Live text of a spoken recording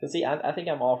see, I think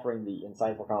I'm offering the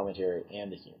insightful commentary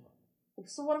and the humor.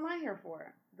 So what am I here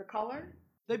for? The color?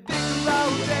 They bicker all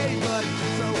day, but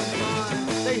so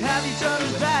fun. They have each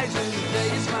other's bags and the day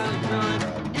is finally done.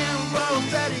 In a rural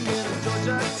setting in a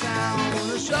Georgia town,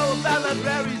 a show about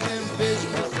libraries and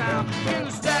visual sound. In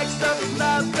the stack stuff is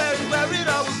library where it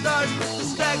always starts. The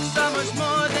stack's so much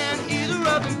more than either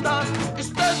of them thought. It's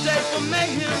Thursday for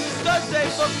mayhem, it's Thursday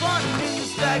for fun. In the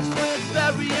stacks with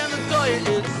Barry and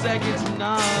Latoya, it's second to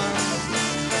none.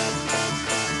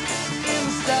 In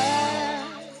the stacks.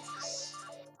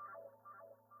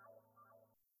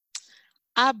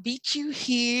 I beat you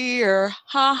here.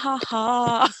 Ha ha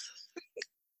ha.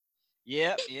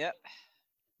 Yep.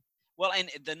 Well, and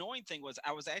the annoying thing was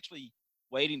I was actually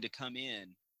waiting to come in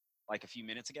like a few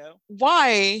minutes ago.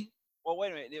 Why? Well,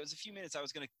 wait a minute. It was a few minutes I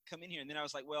was going to come in here, and then I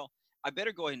was like, well, I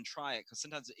better go ahead and try it because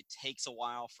sometimes it takes a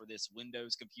while for this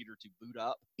Windows computer to boot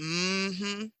up.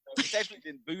 Mm-hmm. So it's actually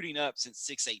been booting up since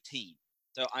 6:18.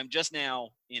 So I'm just now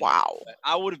in. Wow. But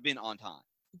I would have been on time.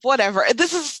 Whatever.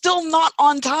 This is still not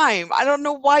on time. I don't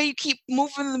know why you keep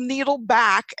moving the needle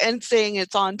back and saying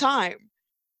it's on time.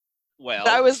 Well,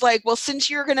 But I was like, well, since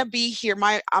you're gonna be here,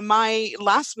 my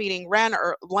last meeting ran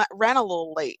a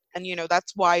little late, and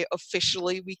that's why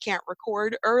officially we can't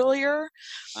record earlier.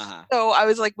 Uh-huh. So I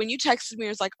was like, when you texted me, it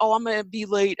was like, oh, I'm gonna be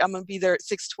late. I'm gonna be there at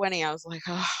 6:20. I was like,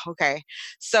 oh, okay.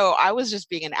 So I was just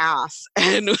being an ass,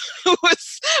 and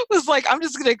was like, I'm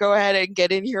just gonna go ahead and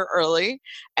get in here early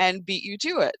and beat you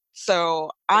to it. So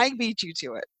I beat you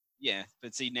to it. Yeah,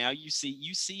 but see now you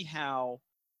see how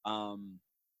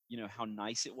how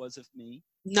nice it was of me.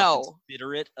 How No.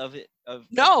 considerate of it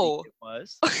No. it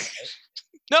was.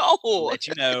 No. To let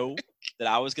you know that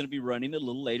I was going to be running a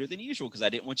little later than usual because I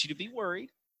didn't want you to be worried,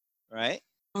 right?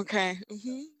 Okay.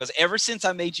 Mm-hmm. Because ever since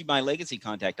I made you my legacy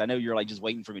contact, I know you're like just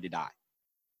waiting for me to die.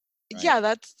 Right? Yeah,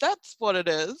 that's what it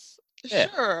is. Yeah.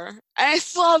 Sure. And I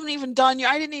still haven't even done.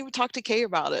 I didn't even talk to Kay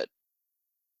about it.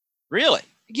 Really?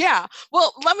 Yeah.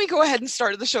 Well, let me go ahead and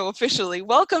start the show officially.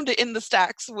 Welcome to In the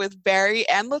Stacks with Barry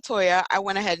and Latoya. I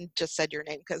went ahead and just said your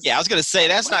name because. Yeah, I was gonna say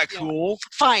that's not cool.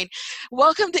 Fine.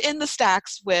 Welcome to In the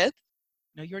Stacks with.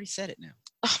 No, you already said it now.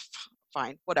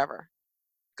 Fine. Whatever.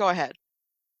 Go ahead.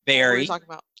 Barry. What are you talking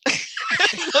about?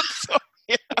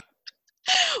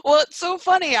 Well, it's so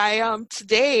funny.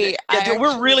 Today.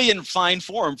 We're really in fine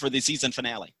form for the season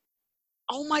finale.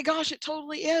 Oh my gosh! It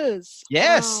totally is.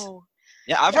 Yes. Wow.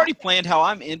 Yeah, I've already planned how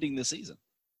I'm ending the season.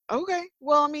 Okay.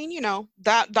 Well, I mean,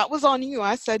 that was on you.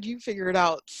 I said you figure it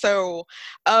out. So,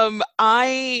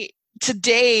 I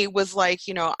today was like,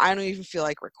 I don't even feel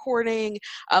like recording.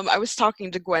 I was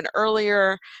talking to Gwen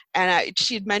earlier, and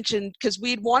she had mentioned because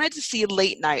we'd wanted to see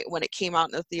Late Night when it came out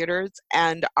in the theaters,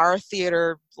 and our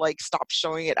theater stopped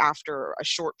showing it after a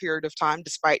short period of time,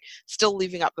 despite still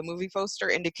leaving up the movie poster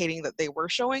indicating that they were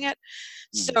showing it.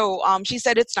 Mm-hmm. So she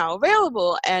said it's now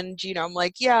available, and I'm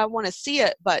like, yeah, I want to see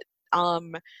it, but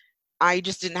I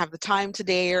just didn't have the time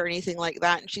today or anything like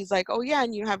that. And she's like, oh yeah,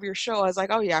 and you have your show. I was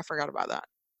like, oh yeah, I forgot about that.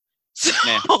 So,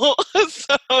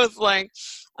 so I was like,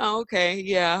 oh, okay,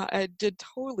 yeah, I did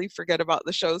totally forget about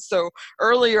the show. So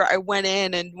earlier I went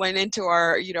into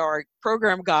our, our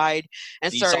program guide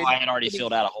and started. You saw I had already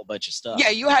filled out a whole bunch of stuff. Yeah,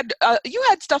 you had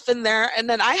stuff in there, and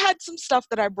then I had some stuff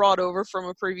that I brought over from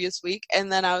a previous week, and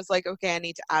then I was like, okay, I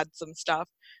need to add some stuff.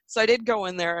 So I did go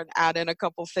in there and add in a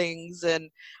couple things, and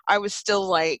I was still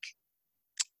like,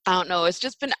 I don't know. It's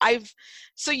just been, I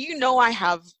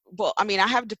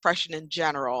have depression in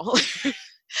general,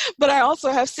 but I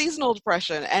also have seasonal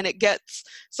depression, and it gets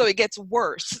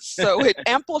worse. So it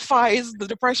amplifies the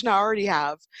depression I already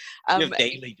have. You have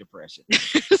daily depression.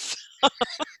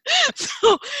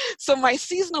 So my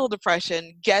seasonal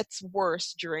depression gets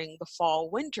worse during the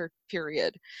fall winter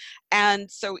period.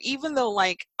 And so even though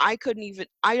I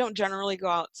don't generally go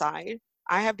outside.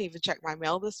 I haven't even checked my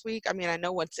mail this week. I mean, I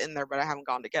know what's in there, but I haven't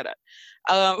gone to get it.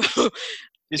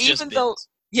 Even though,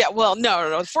 yeah, well,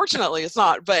 no, fortunately it's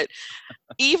not. But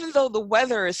even though the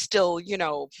weather is still,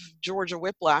 Georgia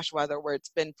whiplash weather, where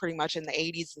it's been pretty much in the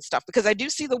 80s and stuff, because I do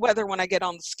see the weather when I get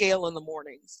on the scale in the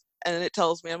mornings, and it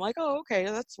tells me, I'm like, oh, okay,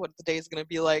 that's what the day is going to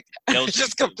be like.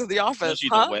 Just come to the office. Tells you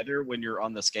the weather when you're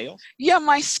on the scale? Yeah,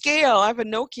 my scale. I have a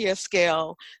Nokia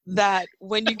scale that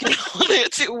when you get on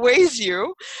it, it weighs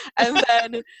you, and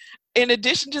then in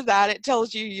addition to that, it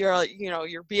tells you your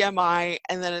BMI,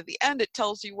 and then at the end, it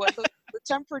tells you what the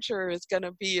temperature is going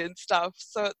to be and stuff.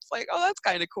 So it's like, oh, that's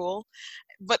kind of cool.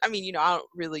 But I mean, I don't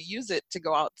really use it to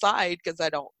go outside because I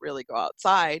don't really go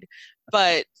outside.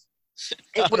 But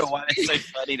I don't know why that's so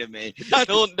funny to me. I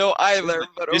don't know either,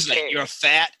 but okay. It's like you're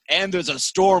fat and there's a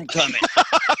storm coming.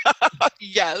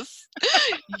 Yes.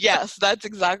 Yes, that's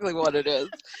exactly what it is.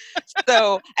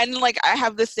 So, and like I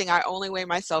have this thing, I only weigh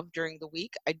myself during the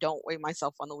week. I don't weigh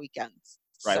myself on the weekends.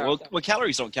 Right. So, Well,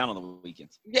 calories don't count on the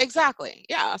weekends. yeah, exactly.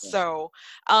 Yeah. So,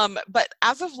 but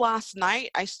as of last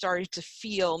night, I started to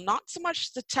feel not so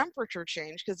much the temperature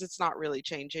change because it's not really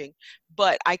changing,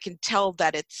 but I can tell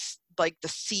that it's like the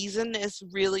season is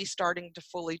really starting to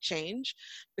fully change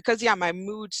because, yeah, my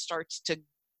mood starts to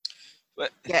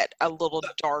But get a little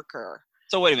darker.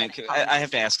 so wait a minute. I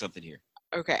have to ask something here.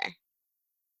 Okay.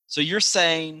 So you're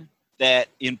saying that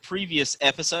in previous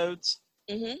episodes,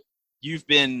 Mm-hmm. you've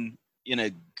been in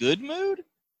a good mood?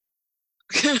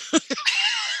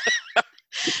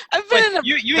 I've been in a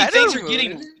You mean better things mood.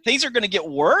 are going to get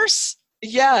worse?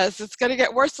 Yes, it's gonna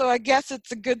get worse. So I guess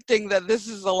it's a good thing that this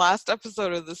is the last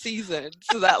episode of the season,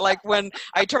 so that like when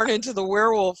I turn into the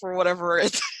werewolf or whatever,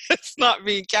 it's not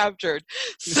being captured.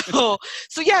 So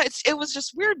yeah, it was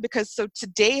just weird because so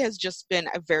today has just been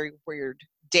a very weird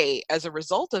day as a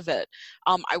result of it.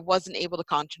 I wasn't able to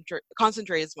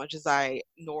concentrate as much as I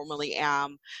normally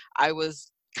am. I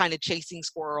was kind of chasing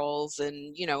squirrels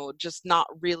and just not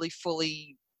really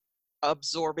fully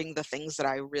absorbing the things that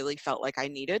I really felt like I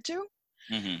needed to.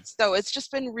 Mm-hmm. So it's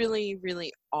just been really,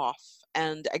 really off.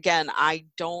 And again, I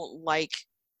don't like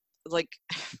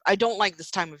I don't like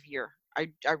this time of year. I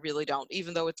really don't.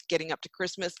 Even though it's getting up to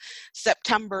Christmas,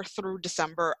 September through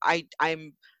December,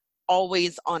 I'm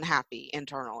always unhappy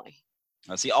internally.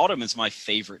 See, autumn is my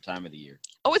favorite time of the year.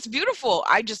 Oh, it's beautiful.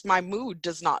 My mood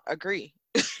does not agree.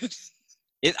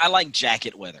 I like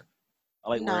jacket weather. I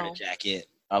like wearing No. a jacket.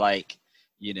 I like,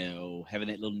 having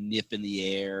that little nip in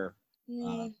the air.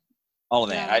 All of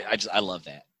that. No. I love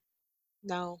that.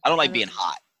 No. I don't like being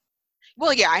hot.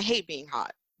 Well, yeah, I hate being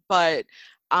hot, but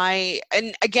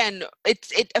and again,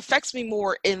 it affects me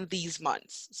more in these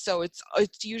months. So it's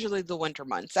usually the winter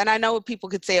months. And I know people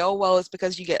could say, "Oh, well, it's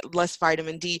because you get less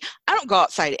vitamin D." I don't go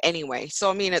outside anyway. So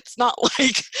I mean, it's not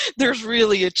like there's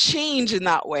really a change in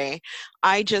that way.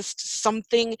 I just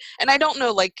something, and I don't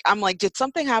know, like I'm like, did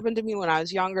something happen to me when I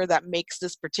was younger that makes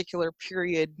this particular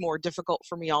period more difficult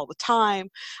for me all the time?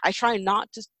 I try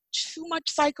not to too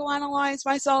much psychoanalyze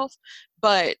myself,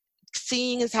 but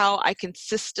seeing as how I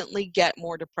consistently get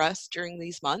more depressed during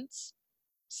these months,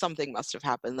 something must have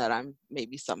happened that I'm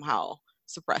maybe somehow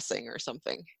suppressing or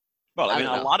something. Well, I I mean,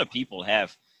 don't a know. lot of people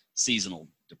have seasonal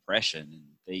depression, and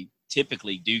they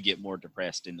typically do get more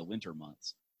depressed in the winter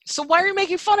months. So why are you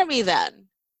making fun of me then?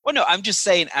 Well, no, I'm just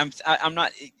saying I'm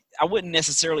not. I wouldn't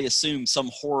necessarily assume some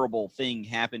horrible thing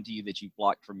happened to you that you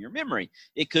blocked from your memory.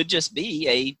 It could just be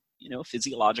a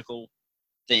physiological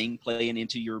thing playing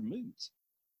into your moods.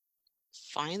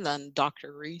 Fine then,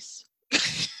 Dr. Reese.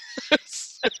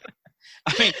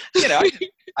 I mean,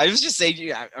 I was just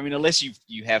saying. I mean, unless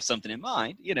you have something in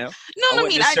mind, No, I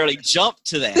wouldn't necessarily jump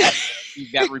to that.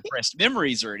 You've got repressed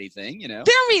memories or anything,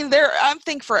 I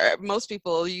think for most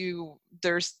people,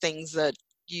 there's things that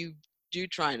you do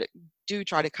try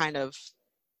to kind of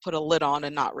put a lid on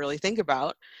and not really think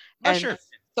about. Oh, And sure.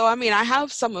 so, I mean, I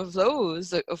have some of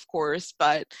those, of course,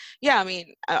 but yeah, I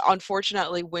mean,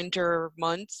 unfortunately, winter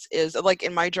months is like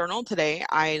in my journal today,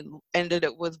 I ended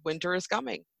it with winter is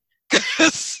coming.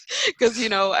 Because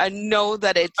I know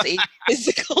that it's a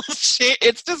physical change.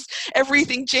 It's just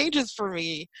everything changes for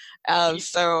me.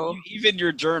 So Even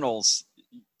your journals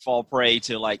fall prey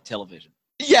to like television.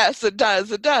 yes, it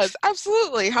does. It does.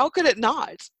 Absolutely. How could it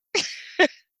not?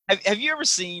 Have you ever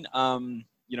seen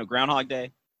Groundhog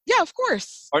Day? Yeah, of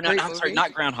course. Or no, Great I'm sorry, movie.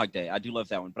 not Groundhog Day. I do love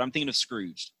that one, but I'm thinking of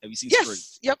Scrooge. Have you seen Scrooge?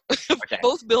 Yes. Yep. Okay.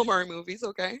 Both Bill Murray movies.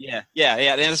 Okay. Yeah.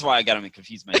 That's why I got them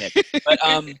confused in my head. But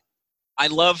I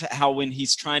love how when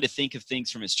he's trying to think of things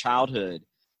from his childhood,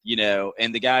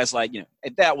 and the guy's like,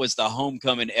 that was the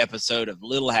homecoming episode of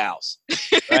Little House,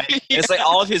 right? Yeah. It's like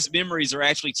all of his memories are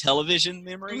actually television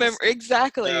memories. Remember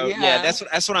exactly. So, yeah.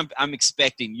 That's what I'm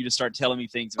expecting you to start telling me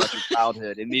things about your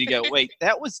childhood, and me to go, wait,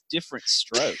 that was different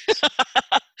strokes.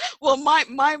 Well,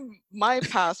 my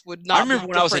past would not. I remember be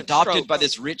when I was different adopted by strokes.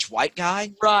 this rich white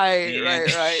guy. Right. Yeah.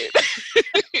 Right.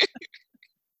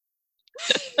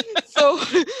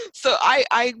 So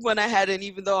I went ahead, and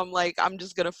even though I'm like I'm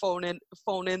just gonna phone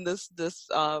in this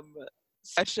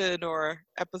session or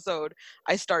episode,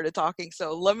 I started talking.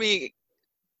 So let me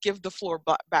give the floor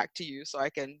back to you so I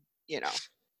can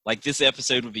Like this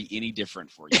episode would be any different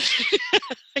for you.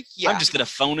 yeah. I'm just gonna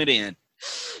phone it in.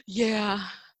 Yeah.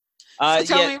 So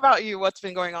tell Yeah. me about you. What's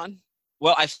been going on?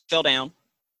 Well, I fell down.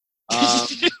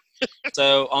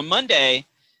 So on Monday,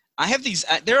 I have these.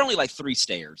 They're only like 3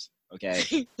 stairs.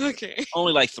 Okay, Okay.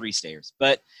 only like 3 stairs,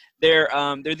 but they're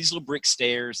these little brick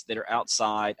stairs that are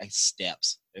outside.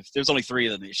 Steps. if there's only 3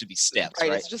 of them, it should be steps,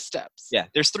 right? It's just steps. Yeah,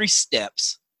 there's 3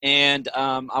 steps, and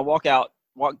I walk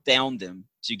down them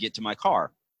to get to my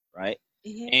car, right?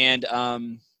 Mm-hmm. And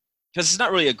because it's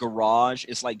not really a garage,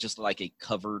 it's like just like a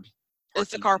covered.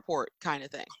 It's a carport kind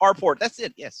of thing. Carport, that's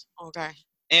it. Yes. Okay.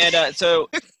 And so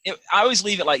I always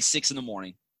leave at like 6 in the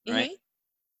morning, right?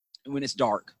 When it's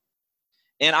dark,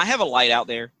 and I have a light out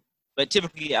there, but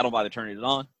typically I don't bother turning it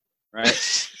on, right?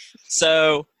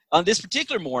 So on this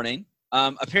particular morning,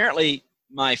 apparently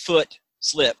my foot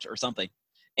slipped or something,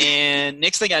 and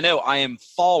next thing I know, I am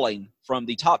falling from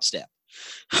the top step,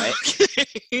 right?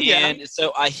 Yeah. And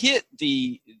so I hit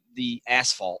the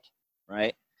asphalt,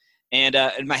 right? And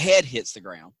my head hits the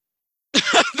ground.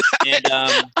 And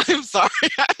I'm sorry.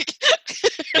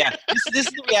 yeah, this is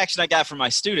the reaction I got from my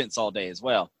students all day as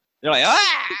well. They're like,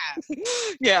 ah!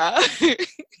 Yeah.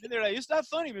 And they're like, it's not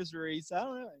funny, Mr. Reese. I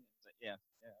don't know. Yeah,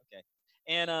 okay.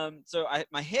 And so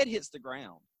my head hits the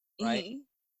ground, right?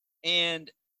 Mm-hmm.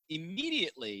 And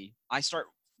immediately I start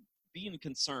being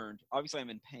concerned. Obviously, I'm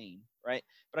in pain, right?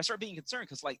 But I start being concerned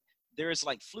because like there is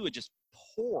like fluid just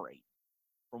pouring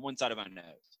from one side of my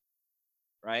nose,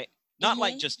 right? Not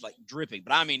like just like dripping,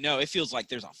 but I mean, no, it feels like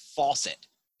there's a faucet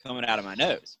coming out of my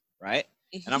nose, right?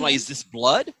 And I'm like, is this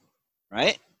blood,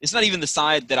 right? It's not even the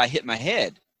side that I hit my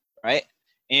head, right?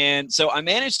 And so I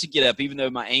managed to get up, even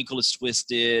though my ankle is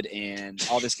twisted and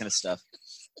all this kind of stuff.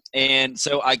 And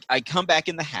so I come back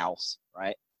in the house,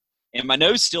 right? And my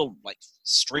nose still like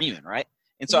streaming, right?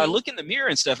 And so I look in the mirror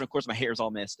and stuff, and of course my hair's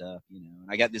all messed up, you know. And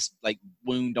I got this like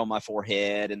wound on my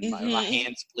forehead, and my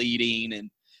hand's bleeding, and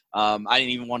I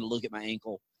didn't even want to look at my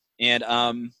ankle. And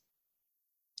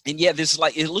yeah, this is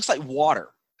like, it looks like water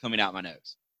coming out my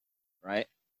nose, right?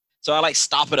 So I like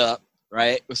stop it up,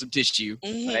 right, with some tissue,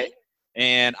 right?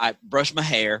 And I brush my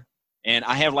hair, and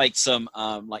I have like some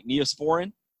like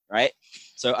Neosporin, right?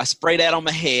 So I spray that on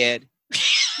my head,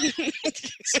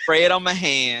 spray it on my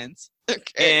hands,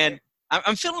 and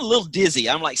I'm feeling a little dizzy.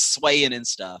 I'm like swaying and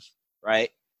stuff, right?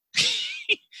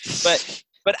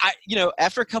 But I, you know,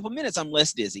 after a couple minutes, I'm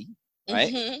less dizzy,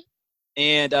 right?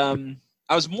 And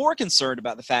I was more concerned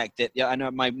about the fact that I know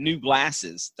my new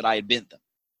glasses that I had bent them,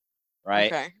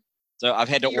 right? Okay. So I've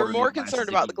had to You're order. more concerned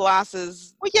about the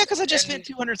glasses. Well, yeah, because I just spent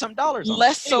 $200-something on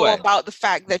less them. Anyway. so about the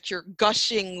fact that you're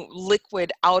gushing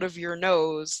liquid out of your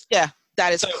nose. Yeah.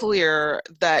 That is clear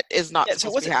that is not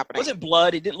supposed to be happening. It wasn't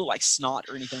blood. It didn't look like snot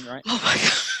or anything, right? Oh my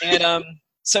God. And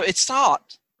so it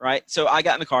stopped, right? So I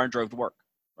got in the car and drove to work,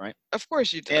 right? Of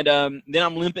course you did. And then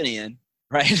I'm limping in,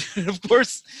 right? of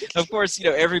course, you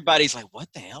know, everybody's like, "What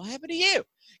the hell happened to you?"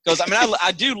 Because I mean,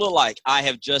 I do look like I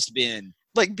have just been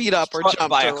like beat up or jumped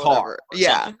by a or car,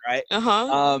 yeah, right?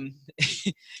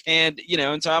 And you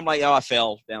know, and so I'm like, "Oh, I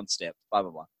fell down the steps, blah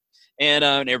blah blah," and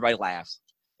everybody laughs.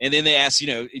 And then they ask, you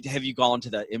know, have you gone to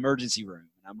the emergency room?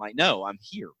 And I'm like, no, I'm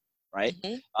here, right?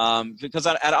 Because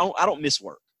I don't miss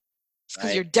work. Because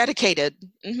right? you're dedicated.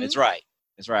 That's right.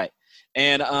 That's right.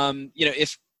 And you know,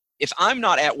 if I'm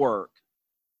not at work,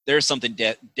 there's something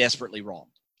desperately wrong.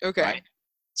 Okay. Right?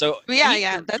 So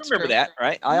yeah, that's remember true. that,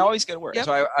 right? I always go to work. Yep.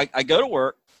 So I go to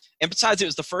work, and besides, it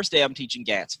was the first day I'm teaching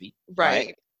Gatsby.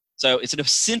 Right. So it's an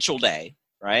essential day.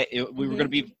 Right, we were going to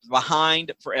be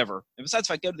behind forever. And besides,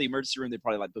 if I go to the emergency room, they'd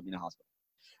probably like put me in the hospital.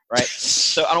 Right,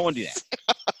 so I don't want to do that.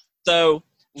 So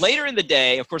later in the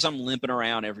day, of course, I'm limping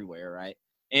around everywhere, right?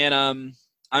 And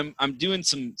I'm doing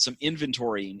some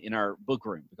inventory in our book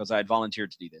room because I had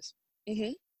volunteered to do this.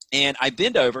 And I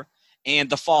bend over, and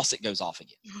the faucet goes off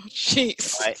again. Oh,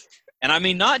 jeez. Right, and I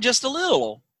mean not just a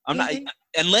little. I'm not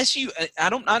unless you.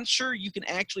 I'm not sure you can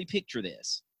actually picture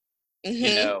this.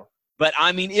 You know, but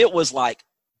I mean it was like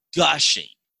gushing.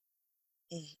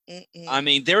 I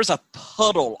mean, there's a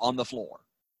puddle on the floor.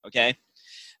 Okay.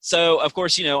 So of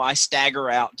course, you know, I stagger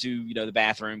out to, you know, the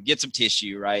bathroom, get some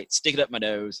tissue, right? Stick it up my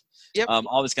nose. Yep.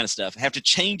 All this kind of stuff. I have to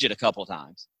change it a couple of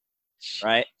times.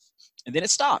 Right. And then it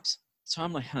stops. So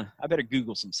I'm like, I better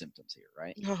Google some symptoms here.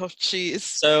 Right. Oh, jeez.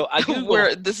 So I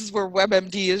Google. This is where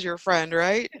WebMD is your friend,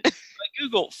 right? I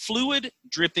Google fluid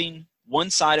dripping one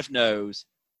side of nose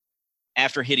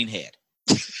after hitting head.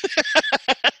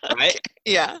 Right?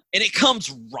 Yeah. And it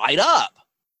comes right up,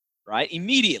 right?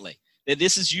 Immediately. That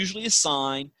this is usually a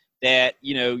sign that,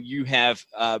 you know, you have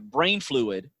brain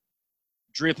fluid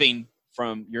dripping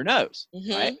from your nose,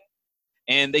 right?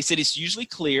 And they said it's usually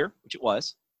clear, which it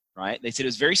was, right? They said it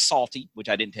was very salty, which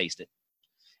I didn't taste it.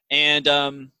 And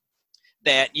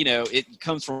that, you know, it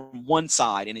comes from one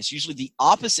side, and it's usually the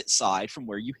opposite side from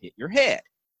where you hit your head.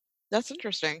 That's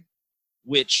interesting.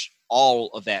 Which all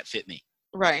of that fit me.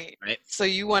 Right. Right. So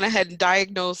you went ahead and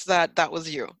diagnosed that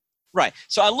was you. Right.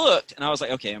 So I looked and I was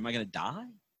like, okay, am I going to die?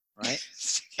 right?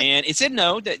 And it said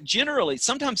no, that generally,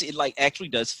 sometimes it like actually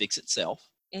does fix itself.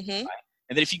 Mm-hmm.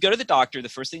 And then if you go to the doctor, the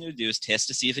first thing they do is test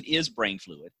to see if it is brain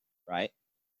fluid, right?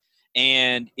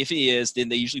 And if it is, then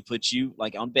they usually put you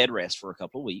like on bed rest for a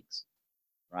couple of weeks,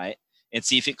 right? And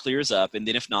see if it clears up. And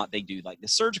then if not, they do like the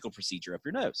surgical procedure up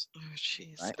your nose. Oh,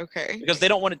 jeez. Right? Okay. Because they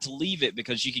don't want it to leave it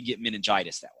because you can get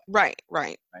meningitis that way. Right,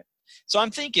 right. So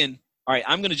I'm thinking, all right,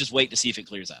 I'm going to just wait to see if it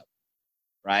clears up,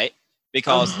 right?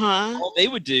 Because all they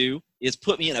would do is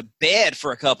put me in a bed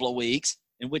for a couple of weeks,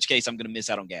 in which case I'm going to miss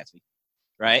out on Gatsby,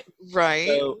 right? Right.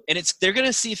 So, and they're going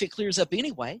to see if it clears up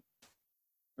anyway,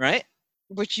 right?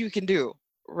 Which you can do,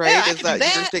 right? Yeah, I Is can do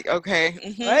that your that. thing? Okay.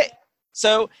 Mhm. Right?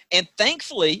 So, and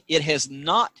thankfully, it has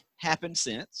not happened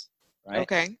since, right?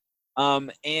 Okay.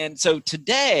 And so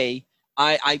today,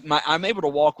 I'm able to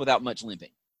walk without much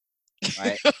limping,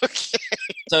 right? Okay.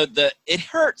 So it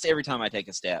hurts every time I take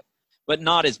a step, but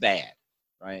not as bad,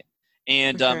 right?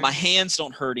 And Okay. my hands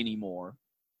don't hurt anymore,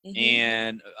 Mhm.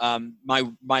 and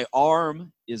my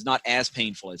arm is not as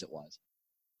painful as it was.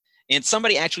 And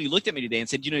somebody actually looked at me today and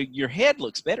said, you know, your head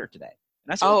looks better today.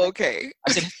 And I said, Oh, "Oh, okay.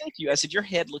 I said, thank you. I said, your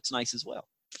head looks nice as well.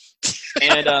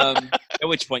 And at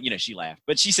which point, you know, she laughed.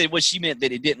 But she said, well, she meant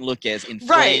that it didn't look as Right,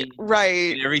 inflamed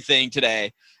right. and everything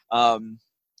today. And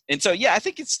so, yeah, I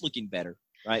think it's looking better,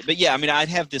 right? But, yeah, I mean, I'd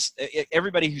have this –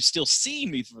 everybody who's still seeing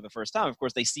me for the first time, of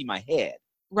course, they see my head,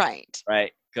 Right.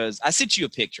 right? Because I sent you a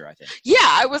picture, I think. Yeah,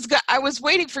 I was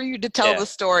waiting for you to tell Yeah. the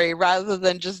story rather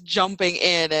than just jumping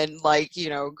in and like, you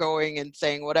know, going and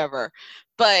saying whatever.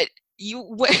 But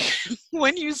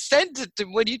when you sent it to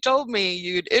when you told me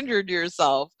you'd injured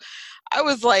yourself, I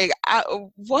was like,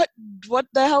 what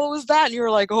the hell was that? And you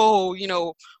were like, oh, you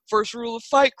know, first rule of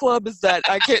Fight Club is that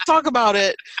I can't talk about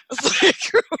it. It's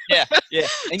like, Yeah.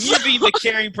 And you being the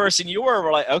caring person you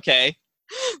were like, okay.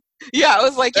 yeah, I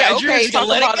was like, yeah, You're okay, just gonna talk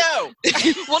let about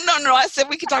it go. Well, no, I said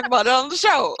we could talk about it on the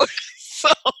show. So,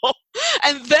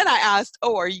 and then I asked,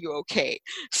 oh, are you okay?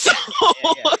 So,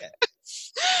 Yeah.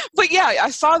 but yeah, I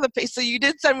saw so you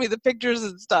did send me the pictures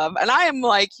and stuff, and I am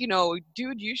like, you know,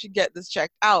 dude, you should get this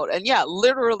checked out. And yeah,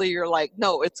 literally, you're like,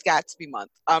 no, it's Gatsby month.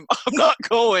 I'm not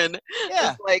going.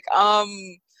 Yeah. It's like,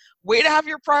 way to have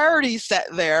your priorities set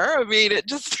there. I mean, it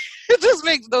just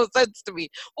makes no sense to me.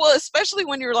 Well, especially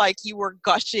when you're like, you were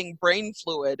gushing brain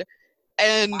fluid,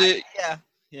 and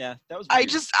Yeah. That was I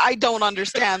weird. I don't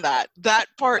understand that. That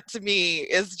part to me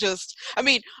is just, I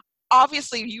mean,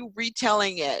 obviously you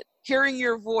retelling it, hearing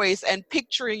your voice and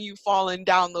picturing you falling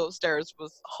down those stairs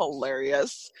was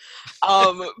hilarious.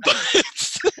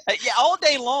 But Yeah, all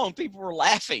day long, people were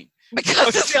laughing.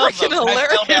 because it's Tell freaking them I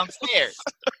hilarious. fell downstairs.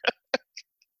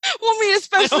 Well, I mean,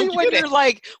 especially don't when get you're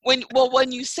like,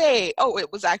 when you say, oh,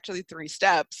 it was actually 3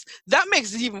 steps, that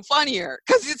makes it even funnier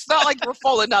because it's not like you're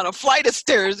falling down a flight of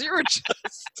stairs. You were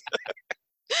just.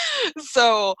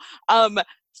 So,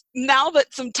 now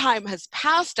that some time has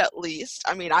passed, at least,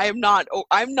 I mean, I'm not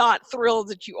thrilled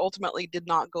that you ultimately did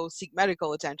not go seek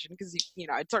medical attention because, you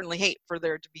know, I'd certainly hate for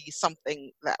there to be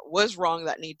something that was wrong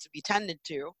that needs to be tended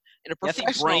to in a I think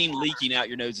professional. brain leaking out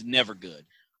your nose is never good.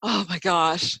 Oh my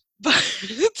gosh.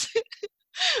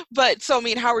 But so, I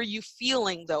mean, how are you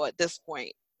feeling though at this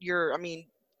point? I mean,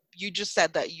 you just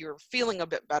said that you're feeling a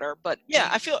bit better, but Yeah,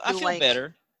 I feel like-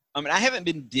 better. I mean, I haven't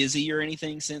been dizzy or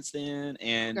anything since then,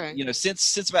 and Okay. you know,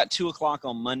 since about 2:00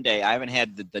 on Monday, I haven't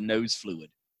had the nose fluid,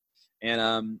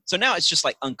 and so now it's just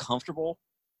like uncomfortable.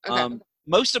 Okay.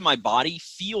 Most of my body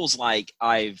feels like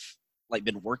I've like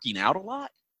been working out a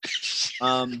lot.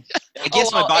 I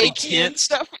guess my well, body achy and tensed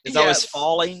stuff. as I was Yes.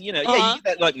 falling. You know, yeah, Uh-huh. you get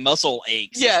that like muscle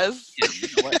aches. Yes. You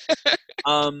know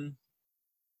what?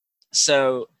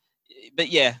 So, but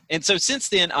yeah, and so since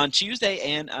then, on Tuesday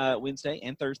and Wednesday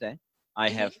and Thursday, I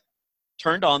Mhm. have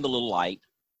turned on the little light,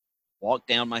 walked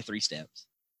down my 3 steps,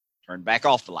 turned back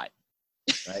off the light,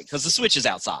 right? Because the switch is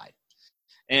outside,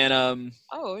 and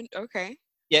Oh, okay.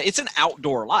 yeah, it's an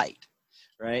outdoor light,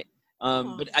 right?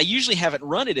 Oh. But I usually haven't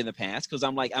run it in the past because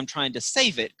I'm trying to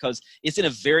save it because it's in a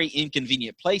very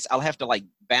inconvenient place. I'll have to like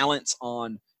balance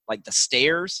on like the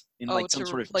stairs in Oh, like some to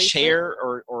sort of replace it? chair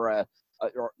or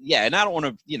yeah, and I don't want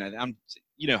to, you know,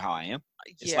 you know how I am.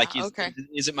 It's Yeah. like, Okay.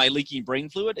 is it my leaking brain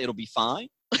fluid? It'll be fine.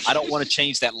 I don't want to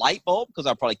change that light bulb because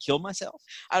I'll probably kill myself.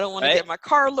 I don't want to Right? get my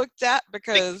car looked at Like,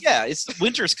 because yeah, it's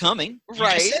winter's coming. You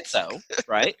Right. just said so,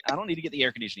 right? I don't need to get the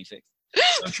air conditioning fixed.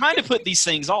 So I'm trying to put these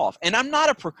things off, and I'm not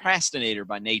a procrastinator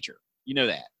by nature. You know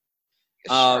that.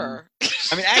 sure.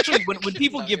 I mean, actually, when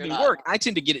people No, give you're me not. work, I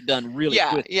tend to get it done really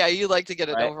yeah, quick. yeah, you like to get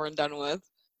it Right? over and done with.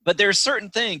 But there are certain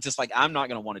things. It's like I'm not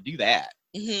going to want to do that,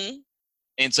 Mm-hmm.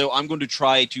 and so I'm going to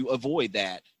try to avoid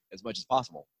that as much as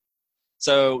possible.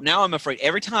 So now I'm afraid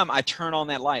every time I turn on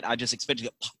that light, I just expect it to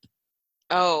go pop.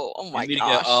 Oh my And me to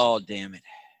gosh. go, oh, damn it.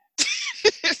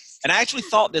 And I actually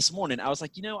thought this morning, I was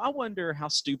like, I wonder how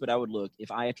stupid I would look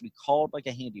if I actually called like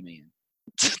a handyman.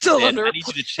 Tell Said, them to I need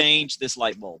you to change this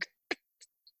light bulb.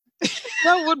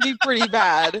 that would be pretty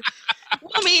bad.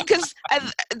 Well, I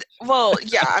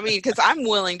mean, because I'm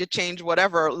willing to change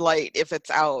whatever light if it's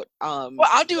out. Well,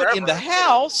 I'll do it in the wherever.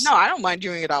 house. No, I don't mind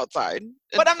doing it outside.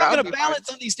 But I'm not That going would to be fine. balance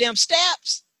on these damn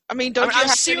steps. I mean, don't you I'm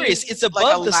have serious. any, It's like,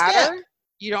 above a the ladder? step.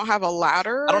 You don't have a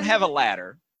ladder? I don't have a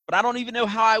ladder, but I don't even know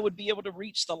how I would be able to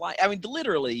reach the light. I mean,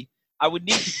 literally, I would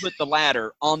need to put the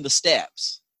ladder on the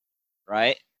steps,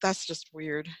 right? That's just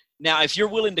weird. Now, if you're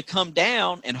willing to come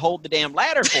down and hold the damn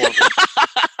ladder for me,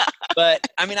 but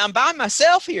I mean, I'm by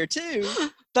myself here too.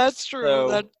 That's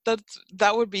true. So-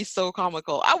 That would be so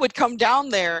comical. I would come down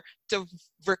there to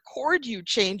record you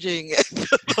changing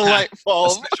the light A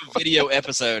bulb. special video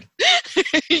episode.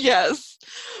 Yes.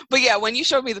 But yeah, when you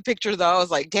showed me the picture though, I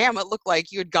was like, damn, it looked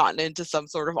like you had gotten into some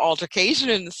sort of altercation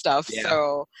and stuff.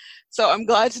 Yeah. So I'm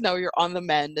glad to know you're on the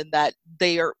mend and that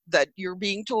you're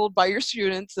being told by your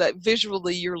students that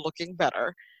visually you're looking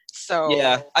better. So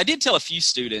Yeah, I did tell a few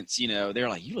students, they're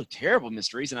like, "You look terrible,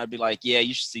 Mr. Reese," and I'd be like, "Yeah,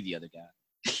 you should see the other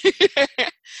guy."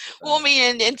 Well, I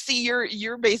mean, and see,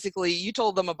 you're basically, you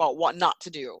told them about what not to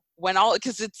do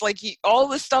because it's like all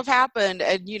this stuff happened,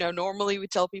 and normally we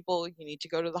tell people you need to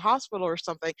go to the hospital or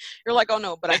something. You're like, oh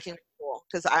no, but I can't go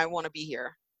because I want to be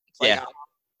here. It's like, Yeah.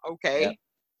 Okay. Yeah.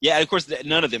 Yeah, and of course,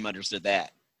 none of them understood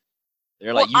that.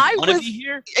 They're Well, like, "You I want to was- be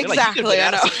here?" They're like, Exactly, "You've been I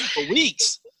out of know. school for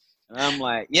weeks." And I'm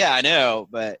like, "Yeah, I know,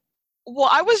 but." Well,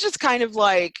 I was just kind of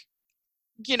like,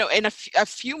 in a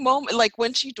few moments, like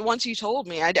once you told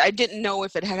me, I didn't know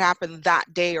if it had happened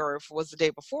that day or if it was the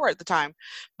day before at the time,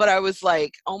 but I was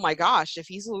like, oh my gosh, if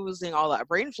he's losing all that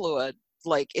brain fluid,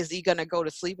 like, is he gonna go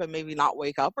to sleep and maybe not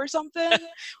wake up or something?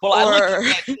 Well, I looked Or- at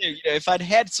that too. If I'd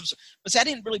had some, but see, I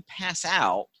didn't really pass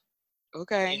out.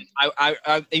 Okay. And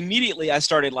I immediately I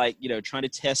started like trying to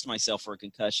test myself for a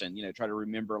concussion. Try to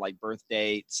remember like birth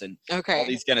dates and all Okay.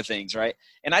 these kind of things, right?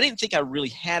 And I didn't think I really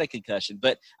had a concussion,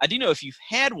 but I do know if you've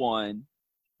had one,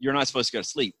 you're not supposed to go to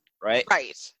sleep, right?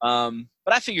 Right.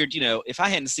 But I figured, if I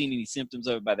hadn't seen any symptoms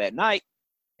of it by that night,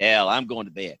 hell, I'm going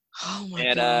to bed. Oh my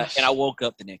And gosh. and I woke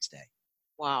up the next day.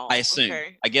 Wow. I assume.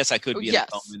 Okay. I guess I could be in Yes.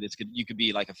 a coma. You could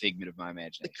be like a figment of my It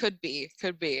imagination. could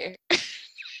be.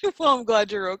 Well, I'm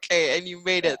glad you're okay and you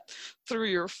made it through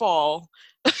your fall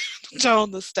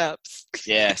down the steps.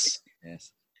 Yes.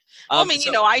 Yes. I mean,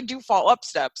 so- I do fall up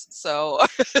steps, so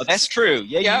well, that's true.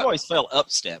 Yeah, Yep. you always fell up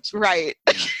steps. right.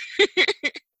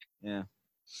 Yeah.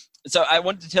 So I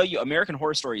wanted to tell you, American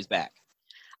Horror Story is back.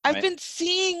 I've Right. been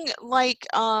seeing like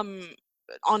on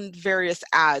various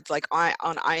ads, like on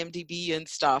IMDb and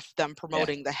stuff, them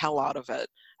promoting the hell out of it.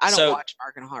 I don't So- watch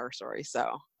American Horror Story,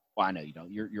 so Well, I know you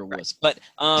don't. You're a wuss. But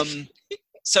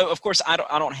so of course I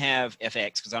don't have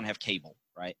FX because I don't have cable,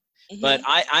 right? But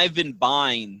I've been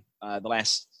buying the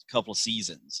last couple of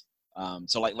seasons.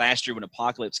 So like last year when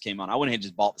Apocalypse came on, I went ahead and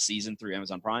just bought the season through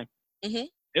Amazon Prime. Mhm.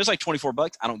 It was like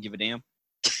 $24. I don't give a damn.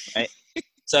 Right?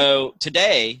 So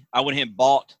today I went ahead and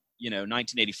bought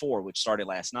 1984, which started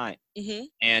last night, Mhm.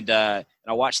 and I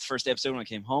watched the first episode when I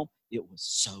came home. It was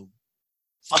so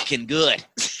fucking good.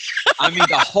 I mean,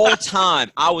 the whole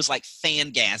time I was like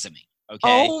fangasming.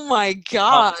 Okay. Oh my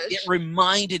gosh. It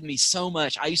reminded me so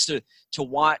much. I used to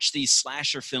watch these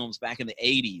slasher films back in the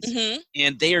 80s, Mhm.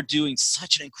 and they are doing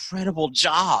such an incredible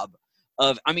job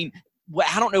of, I mean,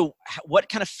 I don't know what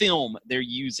kind of film they're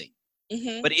using,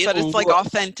 Mhm. but it's like looks-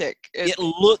 authentic. it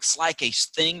looks like a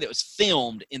thing that was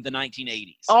filmed in the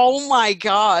 1980s. Oh my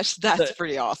gosh, that's The-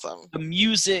 pretty awesome. The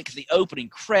music, the opening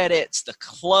credits, the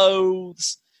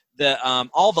clothes, the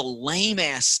all the lame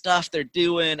ass stuff they're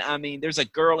doing. I mean, there's a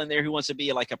girl in there who wants to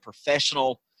be like a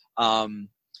professional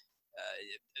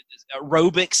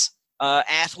aerobics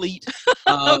athlete.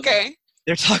 Okay.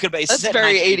 They're talking about That's set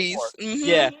very 1984. 80s. Mhm.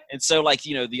 Yeah, and so like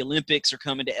the Olympics are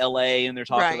coming to LA, and they're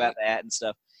talking about that and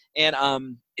stuff. And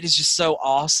it is just so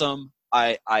awesome.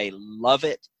 I love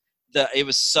it. It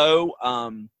was so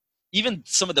even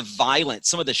some of the violence,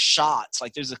 some of the shots.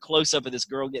 Like there's a close up of this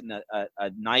girl getting a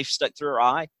knife stuck through her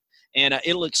eye, and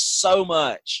it looks so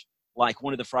much like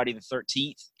one of the Friday the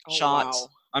 13th Oh, shots. wow.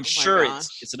 I'm Oh my sure gosh.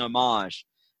 it's an homage.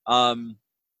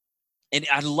 And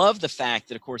I love the fact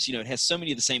that, of course, it has so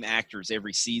many of the same actors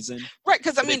every season. Right,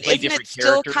 because I They mean, play isn't it different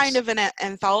still characters. kind of an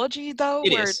anthology though,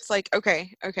 It where is. it's like,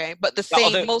 okay, but the Yeah, same,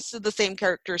 although- most of the same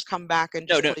characters come back and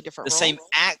No, just no, play different the roles. same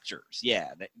actors.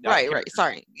 Yeah. Not Right. characters.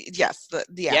 Sorry. Yes, the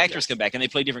The actors come back and they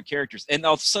play different characters. And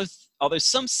also, although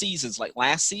some seasons, like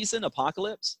last season,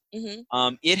 Apocalypse,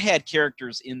 Mm-hmm. it had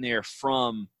characters in there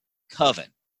from Coven.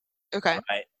 Okay.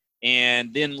 Right.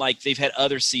 And then, like, they've had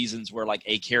other seasons where, like,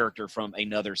 a character from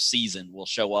another season will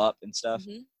show up and stuff.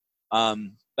 Mm-hmm.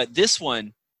 But this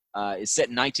one is set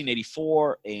in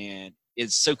 1984 and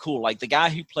is so cool. Like, the guy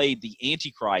who played the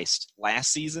Antichrist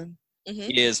last season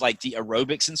Mm-hmm. is, like, the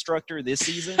aerobics instructor this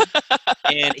season.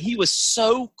 And he was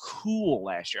so cool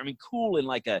last year. I mean, cool in,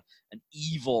 like, an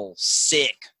evil,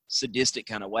 sick, sadistic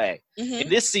kind of way. Mm-hmm. In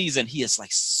this season, he is,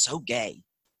 like, so gay.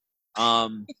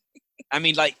 I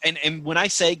mean, like, and when I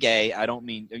say gay, I don't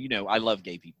mean, I love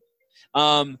gay people.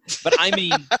 But I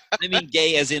mean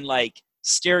gay as in, like,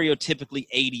 stereotypically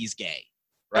 80s gay,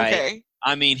 right? Okay.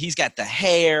 I mean, he's got the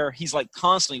hair. He's, like,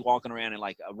 constantly walking around in,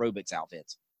 like, aerobics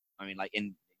outfits. I mean, like,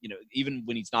 even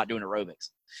when he's not doing aerobics.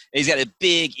 And he's got a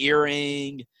big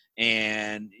earring,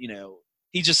 and,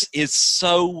 he just is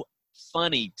so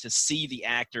funny to see the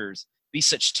actors be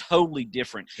such totally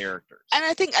different characters. And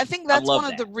I think that's love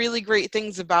one of that. the really great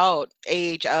things about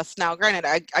AHS. Now, granted,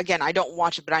 I don't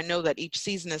watch it, but I know that each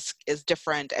season is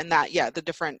different, and that the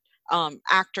different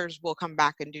actors will come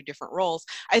back and do different roles.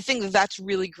 I think that's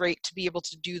really great to be able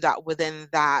to do that within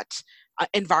that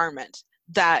environment.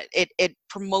 That it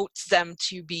promotes them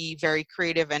to be very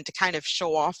creative and to kind of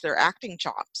show off their acting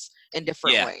chops in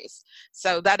different ways.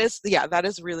 So that is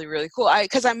really, really cool.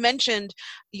 Because I mentioned,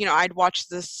 I'd watched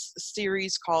this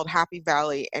series called Happy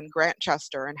Valley and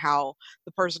Grantchester, and how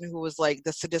the person who was like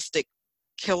the sadistic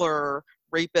killer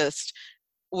rapist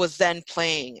was then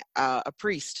playing a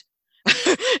priest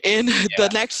in the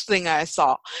next thing I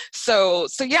saw. So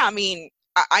yeah, I mean,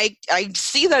 I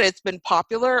see that it's been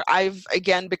popular.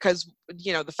 Because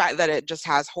the fact that it just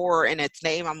has horror in its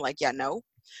name, I'm like, no.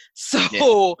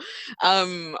 So,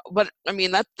 but I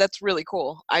mean, that's really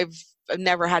cool. I've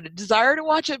never had a desire to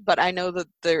watch it, but I know that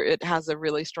it has a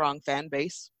really strong fan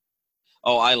base.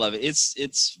 Oh, I love it.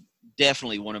 It's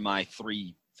definitely one of my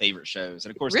 3 favorite shows.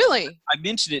 And of course, really, I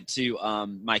mentioned it to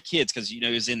my kids because it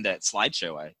was in that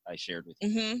slideshow I shared with you.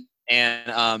 Mm-hmm.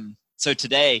 And so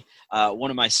today, one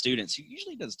of my students, who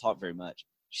usually doesn't talk very much,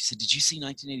 she said, "Did you see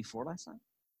 1984 last night?"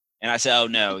 And I said, "Oh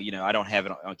no, I don't have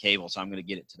it on cable, so I'm going to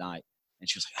get it tonight." And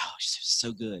she was like, "Oh, it's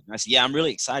so good." And I said, "Yeah, I'm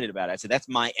really excited about it." I said, "That's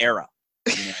my era.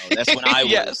 That's when I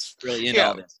was really into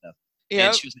all that stuff." Yep.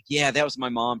 And she was like, "Yeah, that was my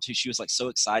mom too." She was like so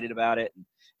excited about it,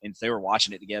 and they were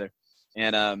watching it together.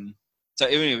 And so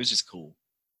it was just cool.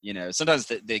 Sometimes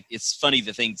it's funny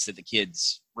the things that the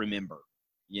kids remember.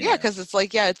 Yeah, because it's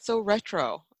like, it's so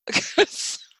retro.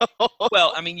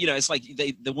 Well, I mean, it's like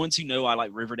the ones who know I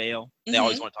like Riverdale, they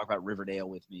always want to talk about Riverdale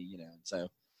with me, So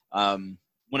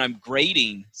when I'm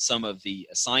grading some of the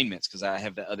assignments, because I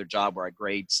have the other job where I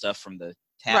grade stuff from the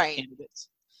TAP candidates,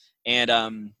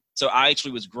 and so I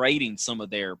actually was grading some of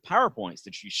their PowerPoints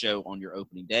that you show on your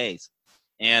opening days,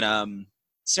 and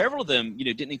several of them,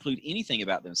 didn't include anything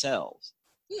about themselves,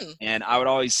 and I would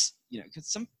always,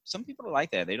 because some people are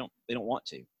like that, they don't want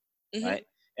to, right?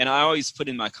 And I always put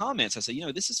in my comments, I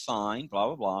say, this is fine, blah,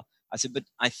 blah, blah. I said, but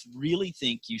I really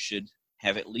think you should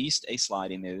have at least a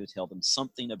slide in there to tell them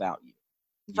something about you.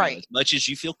 Right. As much as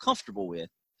you feel comfortable with.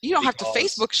 You don't have to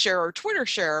Facebook share or Twitter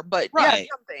share, but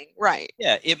something. Right.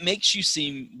 Yeah, it makes you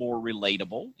seem more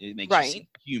relatable. It makes you seem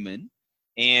human.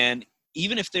 And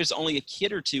even if there's only a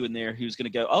kid or two in there who's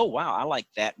going to go, "Oh, wow, I like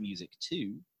that music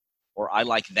too," or "I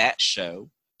like that show,"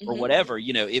 or whatever,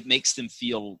 it makes them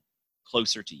feel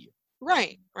closer to you.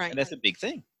 Right. And that's a big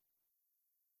thing.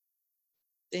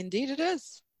 Indeed it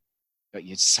is. But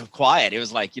it's so quiet. It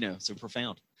was like, so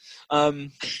profound. All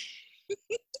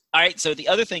right. So the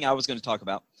other thing I was going to talk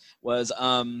about was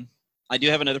I do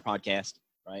have another podcast,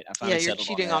 right? I finally you're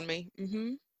cheating on me.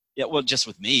 Mm-hmm. Yeah, well, just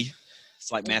with me.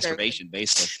 It's like masturbation,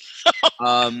 basically.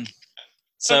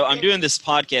 So I'm doing this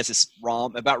podcast. It's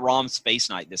about Rom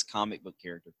Space Knight, this comic book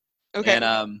character. Okay.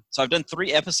 And so I've done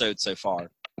 3 episodes so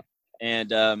far.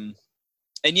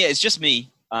 And yeah, it's just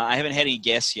me. I haven't had any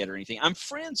guests yet or anything. I'm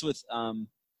friends with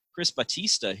Chris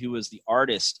Batista, who was the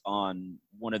artist on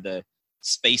one of the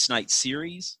Space Knight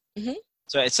series. Mm-hmm.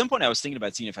 So at some point I was thinking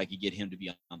about seeing if I could get him to be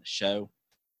on the show.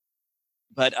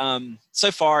 But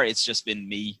so far it's just been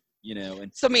me,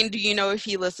 And so, I mean, do you know if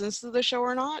he listens to the show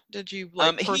or not? Did you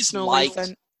personally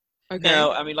send? Okay.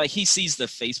 No, I mean, like, he sees the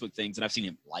Facebook things, and I've seen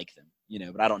him like them,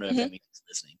 but I don't know if that means he's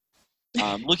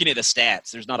listening. Looking at the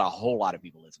stats, there's not a whole lot of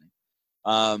people listening.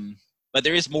 but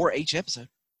there is more each episode.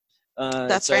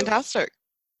 That's so, fantastic.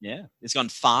 Yeah, it's gone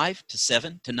 5 to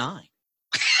 7 to 9.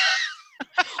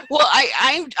 Well,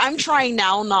 I'm trying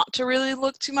now not to really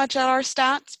look too much at our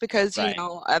stats because Right. you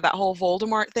know that whole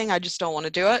Voldemort thing. I just don't want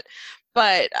to do it.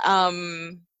 But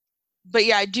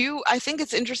yeah, I think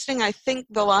it's interesting. I think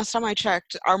the last time I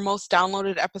checked, our most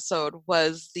downloaded episode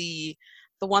was the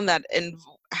one that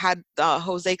had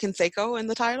Jose Canseco in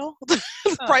the title, The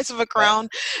Price of a Crown.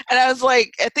 And I was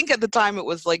like, I think at the time it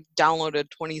was like downloaded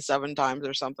 27 times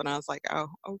or something. I was like, oh,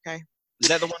 okay. Is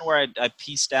that the one where I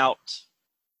pieced out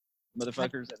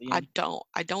motherfuckers at the end?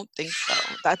 I don't think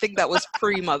so. I think that was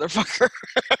pre-motherfucker.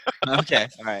 Okay,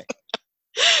 all right.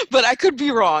 But I could be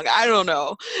wrong. I don't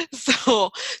know. So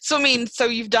I mean, so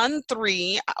you've done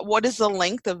 3. What is the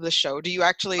length of the show? Do you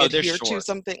actually they're adhere to short.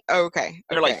 something? Oh, okay.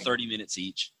 They're like 30 minutes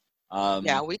each.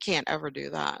 Yeah, we can't ever do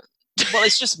that. Well,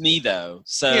 it's just me though.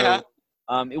 So Yeah.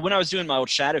 When I was doing my old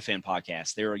Shadow Fan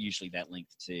podcast, they were usually that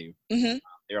length too. Mm-hmm.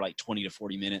 They were like 20 to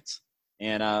 40 minutes.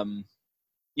 And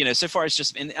you know, so far it's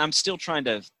just, and I'm still trying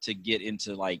to get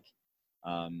into like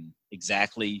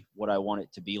exactly what I want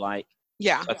it to be like.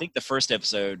 Yeah. I think the first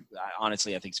episode,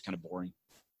 honestly, I think it's kind of boring.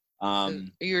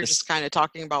 You're just kind of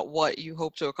talking about what you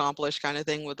hope to accomplish kind of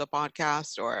thing with the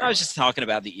podcast, or? I was just talking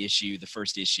about the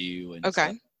first issue. And Okay.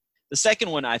 stuff. The second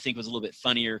one I think was a little bit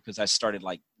funnier because I started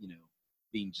like, you know,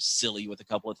 being just silly with a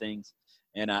couple of things.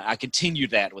 And I continued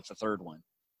that with the third one.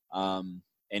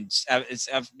 And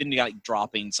I've been like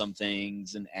dropping some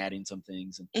things and adding some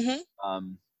things, and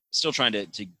still trying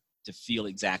to feel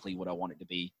exactly what I want it to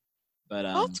be. But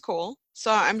that's cool.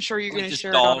 So I'm sure you're going to this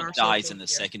share it on our dog dies social in the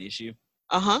media. second issue.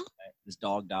 Uh-huh. This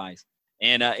dog dies,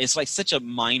 and it's like such a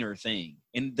minor thing,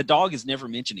 and the dog is never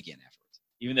mentioned again afterwards,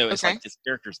 even though it's Okay. like this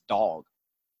character's dog,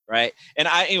 right? And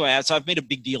so I've made a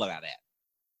big deal about that.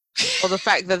 Well, the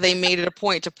fact that they made it a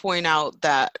point to point out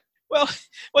that Well,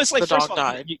 it's like The first dog of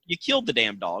all, died. you killed the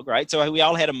damn dog, right? So we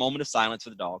all had a moment of silence for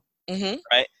the dog, mm-hmm.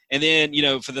 right? And then, you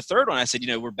know, for the third one, I said, you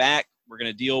know, we're back. We're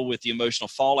going to deal with the emotional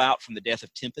fallout from the death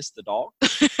of Tempest, the dog.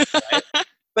 Right?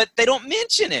 But they don't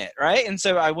mention it, right? And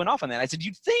so I went off on that. I said,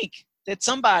 you'd think that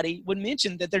somebody would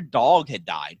mention that their dog had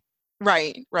died.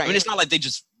 Right. I mean, it's not like they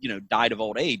just, you know, died of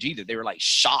old age either. They were like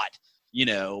shot, you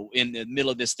know, in the middle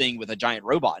of this thing with a giant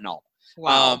robot and all.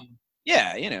 Wow.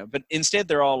 Yeah, you know, but instead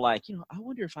they're all like, you know, I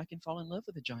wonder if I can fall in love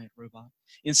with a giant robot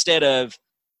instead of,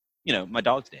 you know, my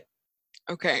dog's dead.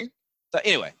 Okay. So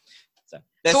anyway,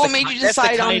 that's what the made you that's the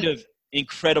decide kind on- of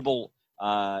incredible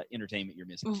entertainment you're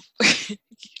missing.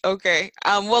 Okay.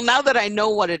 Well, now that I know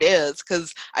what it is,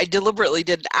 because I deliberately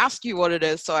didn't ask you what it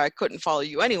is, so I couldn't follow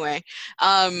you anyway.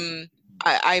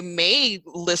 I may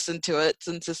listen to it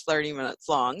since it's 30 minutes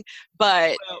long,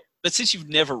 but Well, but since you've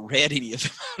never read any of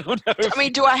them, I don't know. I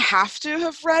mean, do I have to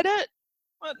have read it?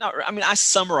 Well, I mean, I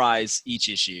summarize each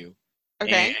issue.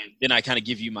 Okay. And then I kind of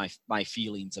give you my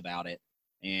feelings about it,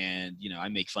 and you know, I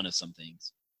make fun of some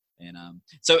things. And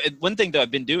so one thing that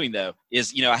I've been doing though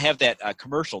is, you know, I have that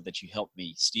commercial that you helped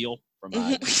me steal from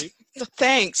YouTube.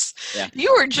 Thanks. Yeah.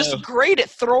 You are just So- great at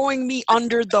throwing me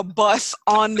under the bus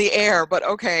on the air, but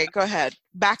okay, go ahead.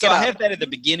 Back So it I up. have that at the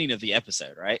beginning of the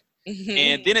episode, right? Mhm.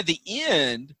 And then at the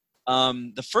end,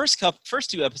 the first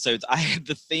 2 episodes, I had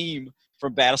the theme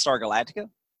from Battlestar Galactica,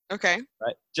 Okay.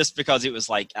 right? Just because it was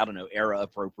like, I don't know, era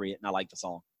appropriate, and I like the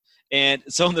song. And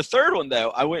so in the third one,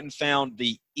 though, I went and found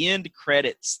the end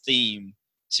credits theme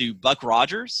to Buck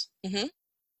Rogers, Mhm.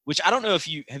 which I don't know if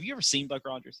have you ever seen Buck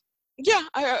Rogers? Yeah,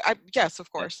 I yes,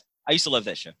 of course. I used to love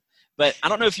that show, but I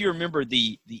don't know if you remember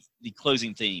the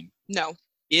closing theme. No.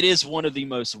 It is one of the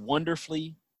most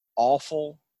wonderfully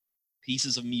awful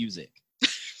pieces of music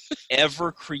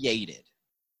ever created.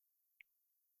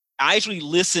 I actually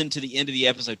listened to the end of the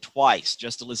episode twice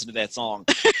just to listen to that song,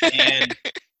 and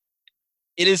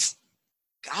it is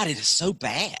so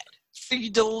bad. So you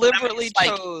deliberately it's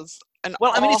like- chose an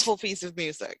Well, I mean, it's- awful piece of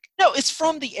music. No, it's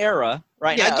from the era,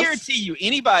 right? And I Yes. guarantee you,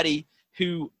 anybody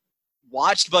who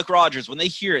watched Buck Rogers, when they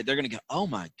hear it, they're going to go, oh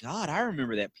my God, I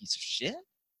remember that piece of shit.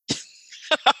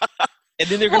 And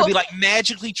then they're going to be like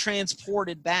magically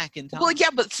transported back in time. Well, yeah,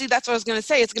 but see, that's what I was going to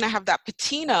say. It's going to have that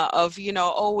patina of, you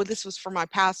know, oh, well, this was from my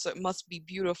past, so it must be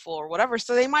beautiful or whatever.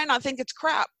 So they might not think it's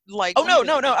crap. Like, Oh,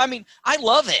 no. I mean, I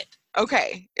love it.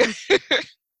 Okay.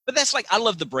 But that's like, I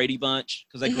love the Brady Bunch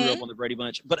because I grew up on the Brady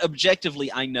Bunch. But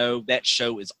objectively, I know that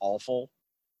show is awful,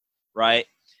 right?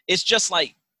 It's just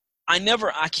like, I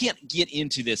can't get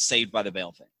into this Saved by the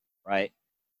Bell thing, right?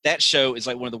 That show is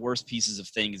like one of the worst pieces of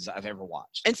things I've ever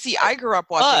watched. And see, I grew up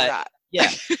watching But- that.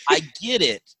 Yeah, I get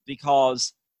it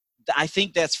because I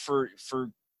think that's for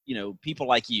you know, people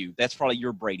like you. That's probably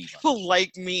your Brady Bunch. People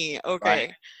like me. Okay.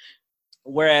 Right.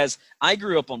 Whereas I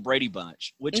grew up on Brady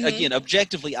Bunch, which Mhm. again,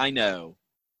 objectively, I know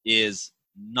is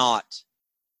not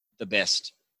the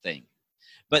best thing.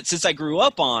 But since I grew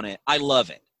up on it, I love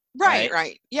it.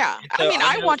 Right. Yeah. And I so mean,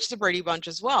 I I know- watched the Brady Bunch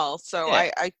as well, so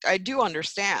Yeah. I do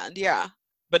understand. Yeah.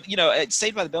 But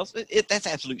Saved by the Bell, that's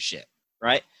absolute shit,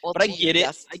 right? Well, But I get it.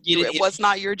 yes, I get it. It was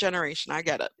not your generation. I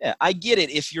get it. Yeah, I get it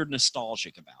if you're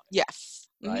nostalgic about it, Yes.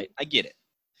 right? I get it.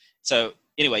 So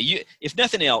anyway, if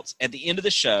nothing else, at the end of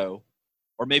the show,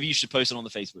 or maybe you should post it on the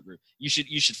Facebook group. You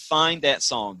should find that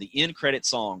song, the end credit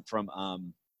song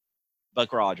from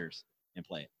Buck Rogers, and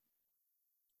play it.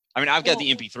 I mean, I've got the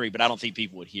MP3, but I don't think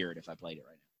people would hear it if I played it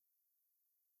right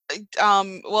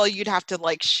now. Well, you'd have to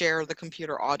like share the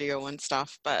computer audio and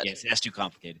stuff, but Yes, that's too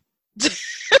complicated. And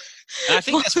I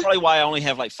think that's probably why I only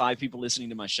have like 5 people listening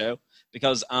to my show,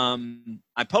 because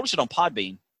I publish it on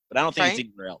Podbean, but I don't think it's Right.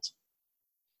 anywhere else.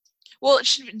 Well,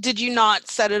 did you not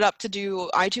set it up to do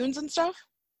iTunes and stuff?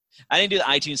 I didn't do the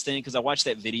iTunes thing because I watched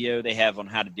that video they have on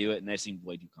how to do it, and that seemed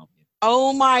way too complicated.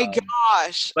 Oh my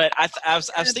gosh. But I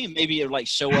was thinking maybe it would like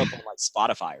show up on like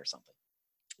Spotify or something.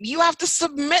 You have to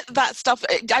submit that stuff.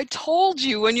 I told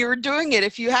you when you were doing it,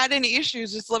 if you had any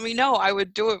issues, just let me know. I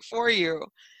would do it for you.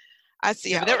 I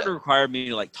see. Yeah, how but that it would require me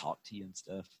to like talk to you and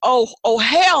stuff. Oh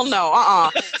hell no.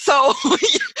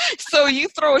 So you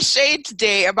throw a shade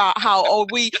today about how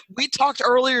we talked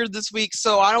earlier this week,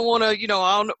 so I don't want to,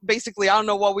 I don't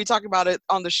know what we talked about it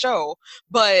on the show,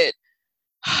 but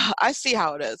I see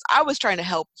how it is. I was trying to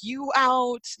help you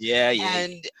out. Yeah.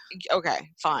 And okay,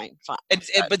 fine.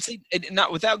 But see,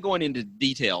 not without going into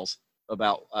details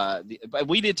about but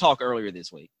we did talk earlier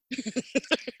this week.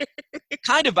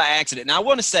 Kind of by accident. And I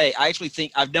want to say, I actually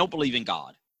think I don't believe in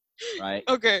God, right?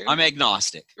 Okay. I'm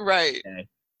agnostic. Right. Okay?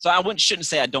 So I shouldn't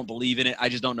say I don't believe in it. I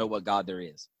just don't know what God there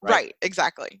is. Right.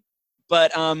 Exactly.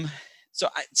 But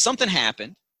something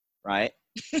happened, right?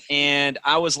 And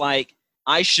I was like,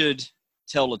 I should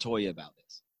tell LaToya about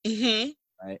this,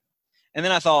 right? And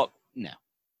then I thought, no.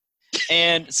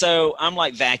 And so I'm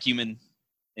like vacuuming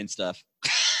and stuff.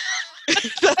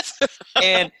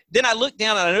 And then I looked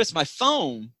down and I noticed my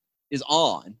phone is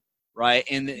on, right?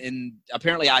 And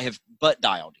apparently I have butt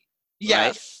dialed you. Yes.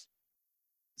 Right?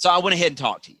 So I went ahead and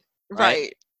talked to you.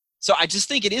 Right. So I just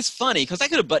think it is funny because I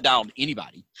could have butt dialed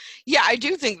anybody. Yeah, I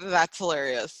do think that's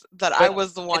hilarious that I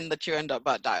was the one that you end up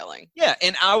butt dialing. Yeah,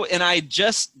 and I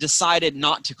just decided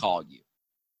not to call you.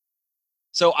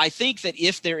 So I think that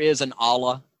if there is an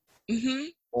Allah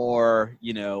or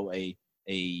a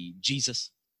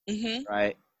Jesus,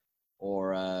 right?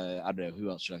 Or I don't know, who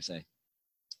else should I say?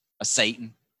 A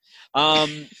Satan.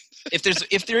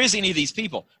 If there is any of these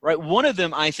people, right? One of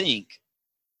them, I think,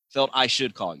 felt I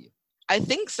should call you. I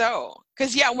think so.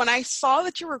 Because, yeah, when I saw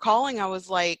that you were calling, I was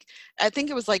like, I think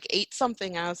it was like 8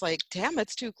 something. I was like, damn,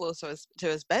 it's too close to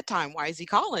his bedtime. Why is he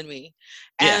calling me?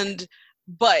 Yeah.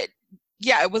 But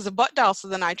yeah, it was a butt dial. So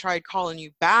then I tried calling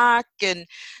you back. And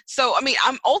so, I mean,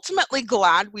 I'm ultimately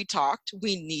glad we talked.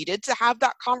 We needed to have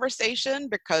that conversation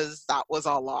because that was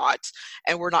a lot.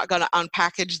 And we're not going to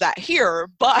unpackage that here.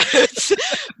 But,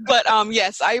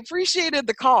 yes, I appreciated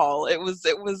the call. It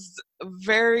was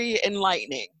very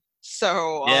enlightening.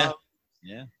 So,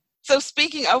 yeah. So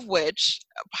speaking of which,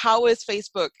 how is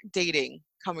Facebook dating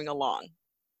coming along?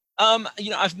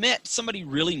 I've met somebody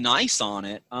really nice on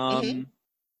it. And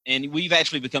we've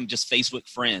actually become just Facebook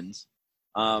friends.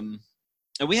 And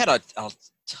we had a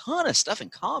ton of stuff in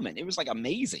common. It was like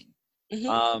amazing.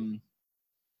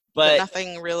 But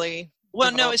nothing really.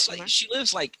 Well, no, it's like she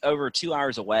lives like over 2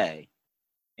 hours away.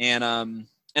 And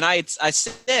I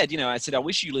said, I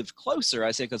wish you lived closer. I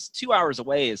said, because 2 hours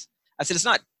away it's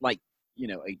not like,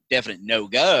 a definite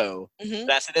no-go.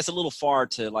 But I said, that's a little far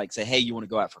to like say, hey, you want to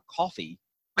go out for coffee?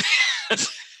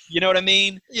 You know what I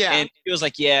mean? Yeah. And it was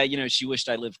like, yeah, she wished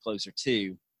I lived closer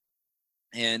too.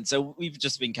 And so we've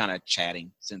just been kind of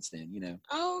chatting since then,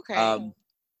 Oh, okay.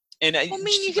 And I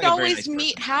mean, you could always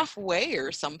meet halfway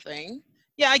or something.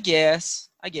 Yeah, I guess.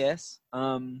 I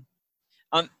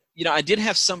did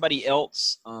have somebody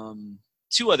else,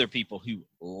 2 other people who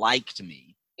liked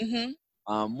me.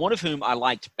 One of whom I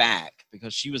liked back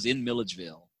because she was in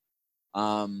Milledgeville.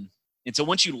 And so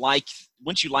once you like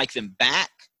them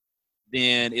back,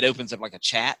 then it opens up like a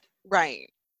chat. Right.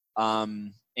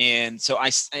 And so I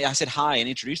said hi and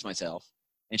introduced myself,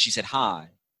 and she said hi.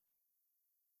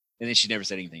 And then she never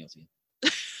said anything else again.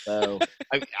 So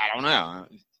I don't know.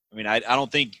 I mean, I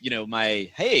don't think, my,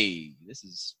 hey, this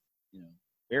is,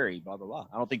 Barry, blah, blah, blah.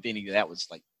 I don't think any of that was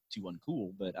like too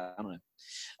uncool, but I don't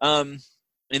know.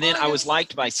 And then I was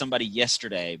liked by somebody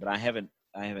yesterday, but I haven't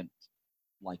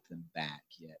liked them back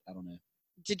yet. I don't know.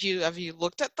 have you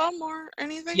looked at them or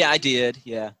anything? Yeah, I did.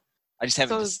 Yeah, I just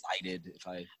haven't So- decided if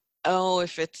I. Oh,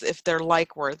 if they're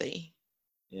like worthy.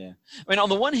 Yeah, I mean, on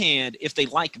the one hand, if they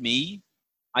like me,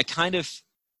 I kind of,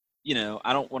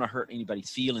 I don't want to hurt anybody's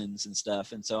feelings and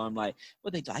stuff, and so I'm like,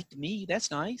 well, they liked me.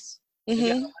 That's nice. Maybe I Mhm.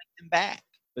 don't like them back.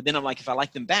 But then I'm like, if I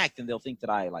like them back, then they'll think that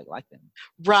I like them.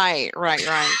 Right.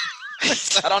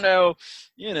 So I don't know,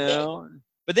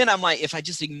 But then I'm like, if I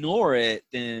just ignore it,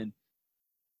 then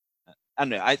I don't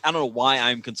know. I don't know why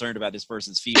I'm concerned about this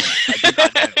person's feelings. I do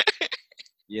not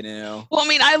know. Well, I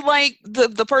mean, I like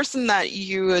the person that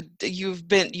you've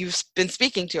been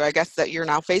speaking to. I guess that you're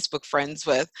now Facebook friends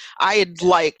with. I had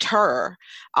liked her,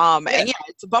 and yeah,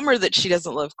 it's a bummer that she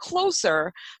doesn't live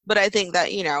closer. But I think that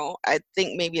I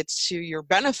think maybe it's to your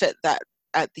benefit that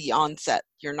at the onset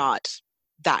you're not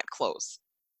that close,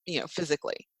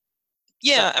 physically.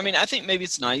 Yeah, I mean, I think maybe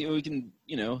it's nice. We can,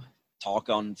 talk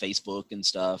on Facebook and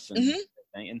stuff,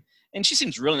 and and she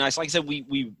seems really nice. Like I said,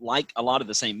 we like a lot of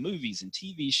the same movies and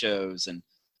TV shows, and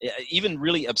even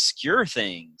really obscure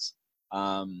things.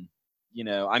 I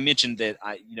mentioned that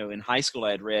in high school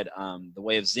I had read The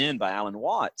Way of Zen by Alan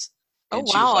Watts. Oh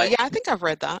wow! Yeah, I think I've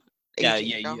read that. Yeah,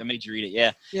 I made you read it.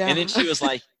 Yeah. And then she was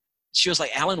like,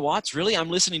 Alan Watts, really? I'm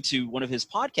listening to one of his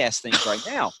podcast things right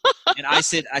now. And I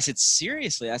said,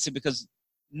 seriously? I said, because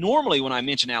normally when I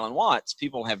mention Alan Watts,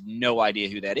 people have no idea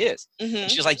who that is. Mm-hmm.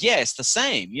 She was like, yeah, it's the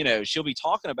same. She'll be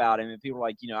talking about him and people are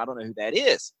like, I don't know who that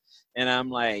is. And I'm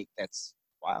like, that's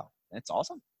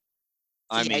awesome.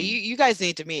 I mean, you guys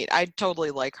need to meet. I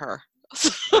totally like her.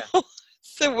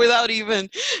 So without even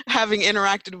having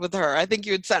interacted with her, I think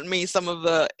you had sent me some of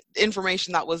the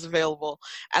information that was available.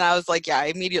 And I was like, yeah, I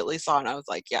immediately saw it. And I was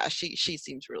like, yeah, she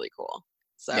seems really cool.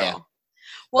 So,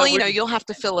 well, you'll have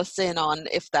to fill us in on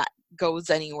if that goes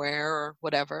anywhere or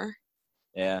whatever.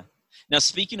 Yeah. Now,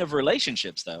 speaking of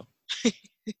relationships, though.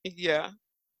 Yeah.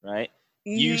 Right?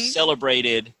 Mm-hmm. You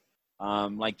celebrated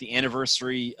like the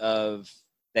anniversary of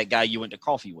that guy you went to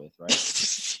coffee with,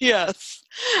 right? Yes.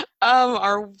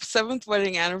 Our 7th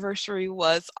wedding anniversary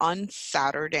was on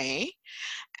Saturday.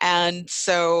 And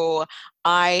so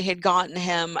I had gotten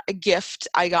him a gift.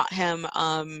 I got him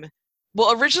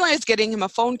originally I was getting him a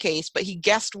phone case, but he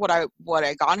guessed what I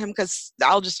got him because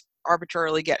I'll just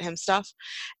arbitrarily get him stuff.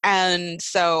 And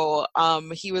so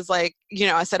he was like,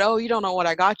 I said, oh, you don't know what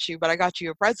I got you, but I got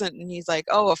you a present. And he's like,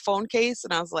 oh, a phone case?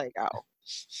 And I was like, oh.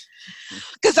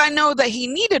 Because I know that he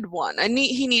needed one.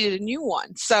 He needed a new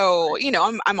one. So,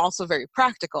 I'm also very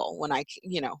practical when I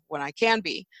can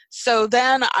be. So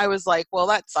then I was like, well,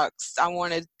 that sucks. I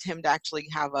wanted him to actually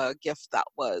have a gift that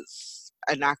was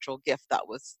an actual gift that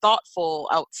was thoughtful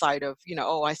outside of,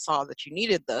 oh, I saw that you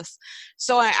needed this.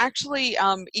 So I actually,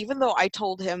 even though I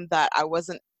told him that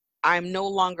I'm no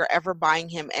longer ever buying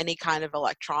him any kind of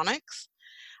electronics,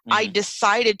 I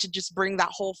decided to just bring that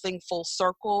whole thing full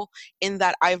circle in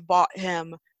that I've bought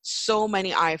him so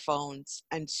many iPhones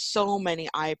and so many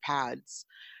iPads.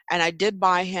 And I did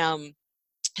buy him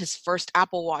his first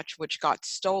Apple Watch, which got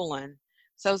stolen.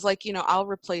 So I was like, I'll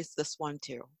replace this one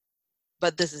too.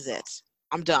 But this is it.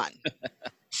 I'm done.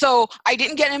 So I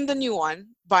didn't get him the new one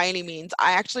by any means.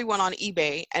 I actually went on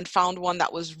eBay and found one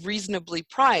that was reasonably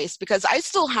priced because I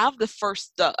still have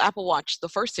the Apple Watch, the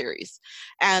first series,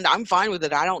 and I'm fine with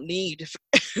it. I don't need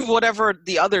whatever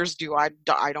the others do. I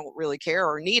don't really care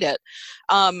or need it.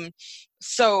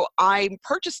 So I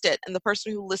purchased it, and the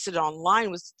person who listed it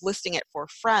online was listing it for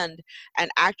a friend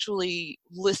and actually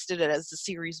listed it as the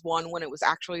Series 1 when it was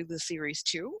actually the Series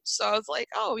 2. So I was like,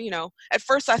 oh, at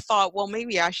first I thought, well,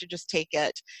 maybe I should just take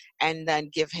it and then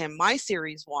give him my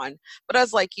Series 1. But I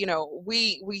was like,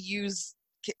 we use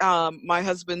my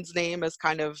husband's name as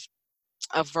kind of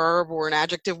a verb or an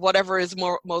adjective, whatever is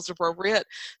most appropriate.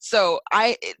 So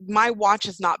my watch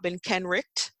has not been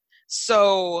Kenricked.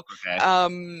 So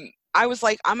I was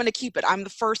like, I'm going to keep it. I'm the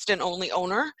first and only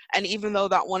owner. And even though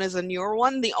that one is a newer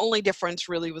one, the only difference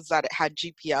really was that it had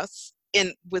GPS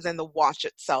within the watch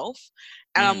itself.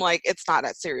 And I'm like, it's not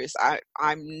that serious.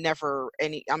 I'm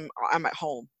at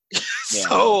home.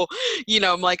 So,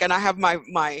 I'm like, and I have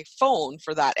my phone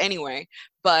for that anyway.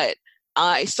 But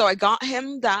so I got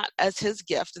him that as his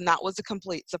gift, and that was a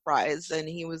complete surprise. And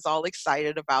he was all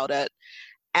excited about it.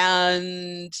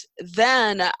 And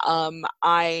then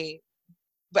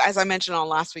but as I mentioned on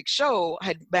last week's show,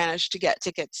 had managed to get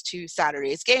tickets to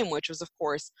Saturday's game, which was, of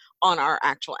course, on our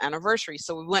actual anniversary.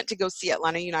 So we went to go see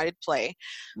Atlanta United play.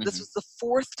 This was the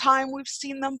 4th time we've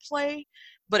seen them play,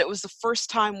 but it was the first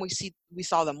time we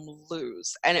saw them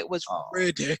lose, and it was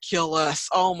ridiculous.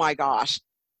 Oh my gosh!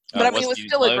 But I mean, it was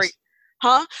still a great,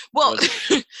 huh? Well,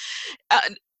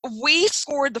 we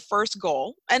scored the first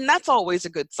goal, and that's always a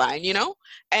good sign,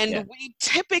 and Yeah. we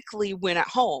typically win at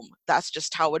home. That's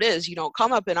just how it is. You don't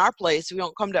come up in our place. We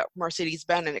don't come to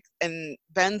Mercedes-Benz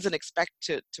and expect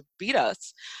to beat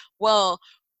us. Well,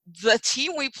 the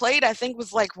team we played, I think,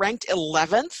 was like ranked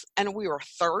 11th, and we were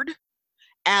third,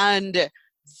 and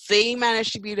they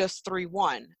managed to beat us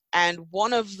 3-1. And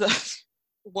one of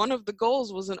the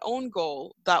goals was an own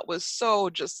goal that was so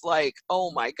just like,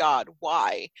 oh my God,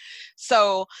 why?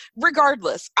 So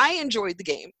regardless, I enjoyed the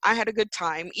game. I had a good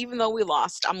time, even though we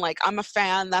lost. I'm like, I'm a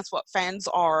fan. That's what fans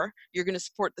are. You're going to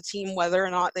support the team whether or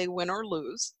not they win or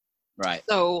lose. Right.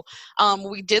 So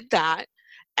we did that.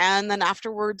 And then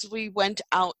afterwards we went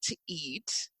out to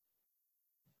eat.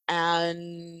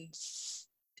 And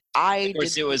Of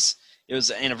course, it was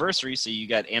an anniversary, so you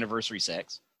got anniversary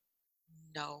sex.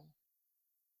 No.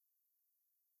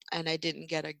 And I didn't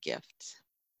get a gift.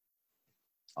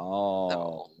 Oh,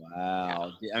 So,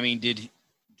 wow. I mean, did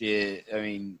I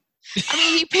mean,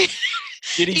 he paid.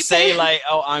 did he He say paid- like,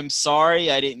 "Oh, I'm sorry,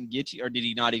 I didn't get you," or did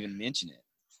he not even mention it?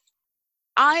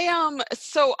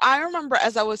 So I remember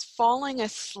as I was falling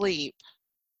asleep.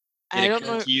 Did I it don't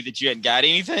occur know. to you that you hadn't got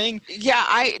anything? Yeah,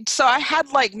 I had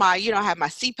like my, I had my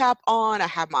CPAP on, I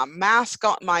had my mask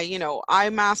on, my, eye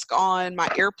mask on, my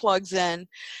earplugs in,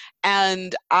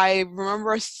 and I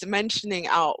remember us mentioning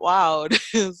out loud,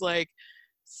 it was like,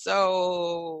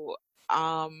 so,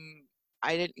 I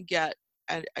didn't get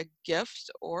a gift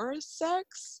or a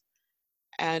sex,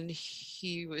 and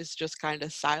he was just kind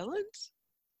of silent,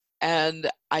 and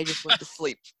I just went to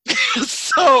sleep.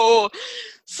 so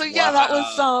yeah, that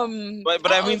was But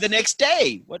that I mean, was- the next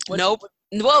day, what? Nope.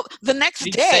 Well, the next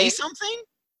Did he say day, something?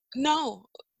 no.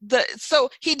 So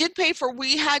he did pay for.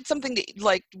 We had something to,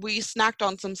 like, we snacked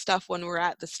on some stuff when we were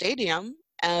at the stadium,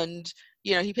 and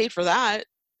he paid for that.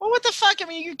 Well, what the fuck? I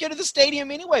mean, you go to the stadium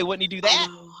anyway. Wouldn't he do that?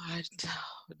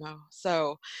 No.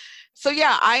 So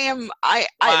yeah,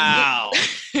 Wow.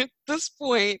 at this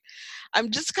point, I'm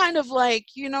just kind of like,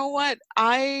 you know what?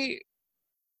 I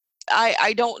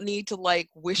don't need to like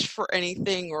wish for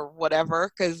anything or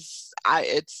whatever, because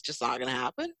it's just not gonna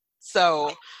happen.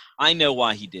 So I know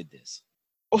why he did this.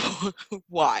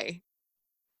 why?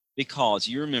 Because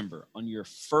you remember on your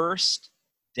first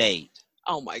date,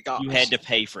 Oh my gosh. you had to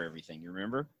pay for everything. You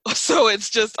remember? So it's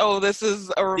just, this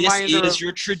is a reminder. This is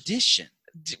your tradition.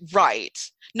 Right.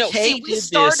 No, Kate see, we did this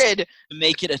started. to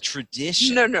make it a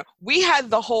tradition. No. We had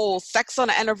the whole sex on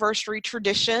anniversary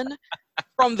tradition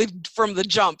from the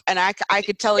jump, and I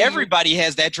could tell you. Everybody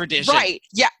has that tradition. Right.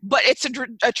 Yeah, but it's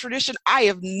a tradition I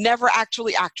have never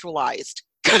actually actualized.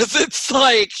 Because it's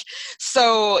like,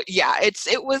 so yeah,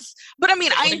 it was, but I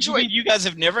mean, I Like, enjoyed. you guys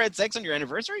have never had sex on your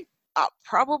anniversary?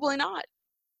 Probably not.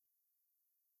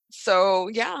 So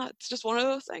yeah, it's just one of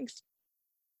those things,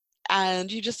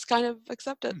 and you just kind of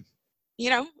accept it.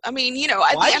 I mean, at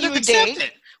Why the end do of you the day, accept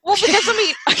it? well, because I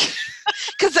mean,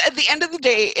 because at the end of the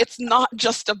day, it's not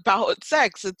just about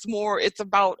sex. It's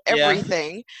about Yeah.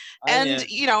 everything, and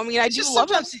I mean, I It's do just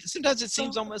love him. sometimes it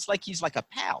seems almost like he's like a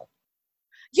pal.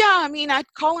 Yeah, I mean,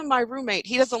 I'd call him my roommate.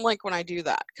 He doesn't like when I do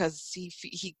that because he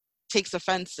takes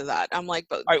offense to that. I'm like,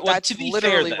 but All right, well, that's to be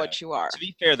literally fair, what you are. To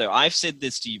be fair, though, I've said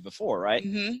this to you before, right?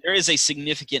 Mm-hmm. There is a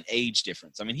significant age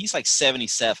difference. I mean, he's like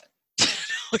 77.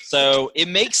 So it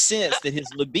makes sense that his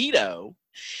libido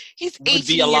He's would 18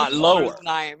 be a lot years older lower. than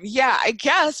I am. Yeah, I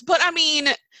guess. But I mean,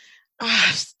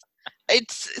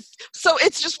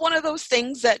 it's just one of those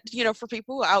things that, for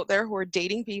people out there who are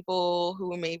dating people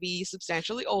who may be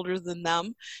substantially older than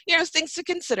them, things to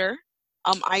consider.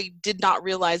 I did not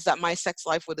realize that my sex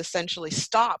life would essentially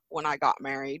stop when I got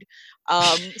married.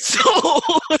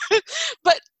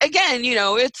 But again,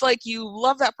 it's like you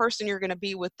love that person, you're going to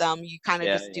be with them. You kind of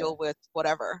just deal with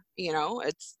whatever,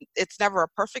 it's never a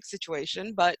perfect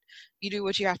situation, but you do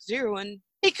what you have to do. And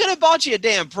He could have bought you a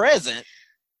damn present.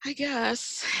 I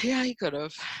guess, yeah, he could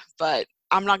have, but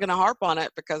I'm not going to harp on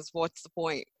it because what's the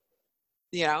point?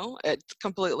 It's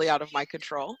completely out of my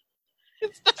control.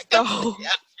 So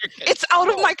it's out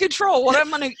of my control. What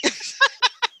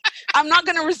I'm not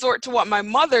going to resort to what my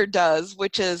mother does,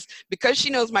 which is, because she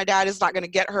knows my dad is not going to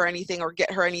get her anything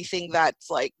that's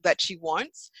like that she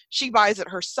wants, she buys it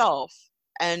herself,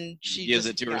 and she gives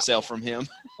just, it to herself from him.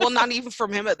 Well, not even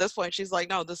from him at this point. She's like,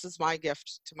 no, this is my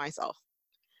gift to myself.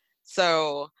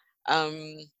 So,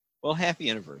 Well, happy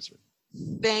anniversary.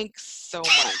 Thanks so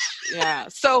much. Yeah.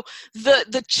 So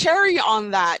the cherry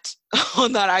on that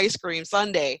on that ice cream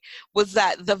sundae was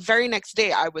that the very next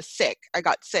day I was sick. I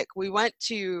got sick. We went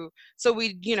to so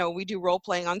we we do role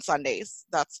playing on Sundays.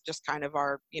 That's just kind of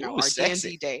our Ooh, our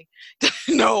sexy. D&D day.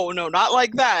 No, not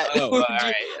like that. Oh, We all do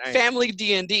right. family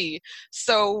D&D.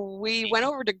 So we went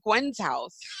over to Gwen's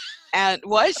house and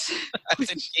what?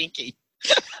 That's kinky.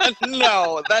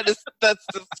 No, that's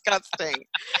disgusting.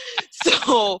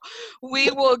 So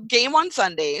we will game on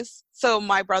Sundays. So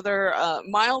my brother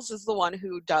Miles is the one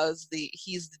who does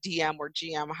he's the DM or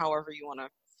GM, however you want to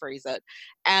phrase it.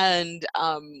 And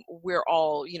we're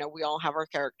all, we all have our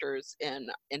characters in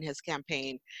his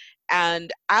campaign.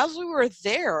 And as we were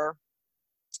there,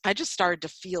 I just started to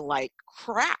feel like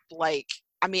crap. Like,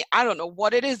 I mean, I don't know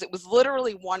what it is. It was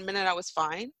literally 1 minute I was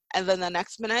fine, and then the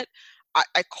next minute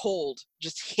I cold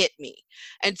just hit me.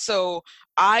 And so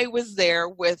I was there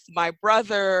with my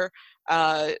brother,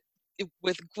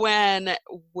 with Gwen,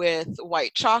 with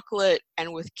White Chocolate,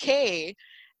 and with Kay.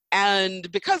 And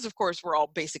because of course we're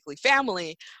all basically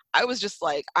family, I was just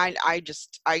like, I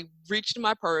reached in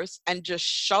my purse and just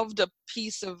shoved a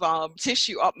piece of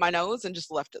tissue up my nose and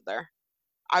just left it there.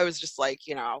 I was just like,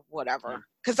 whatever.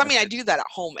 Because I mean, I do that at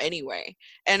home anyway.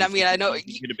 And I mean, I know it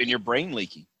could have been your brain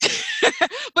leaking.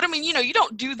 but I mean, you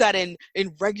don't do that in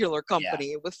regular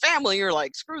company. With family, you're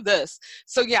like, screw this.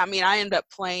 So yeah, I mean, I ended up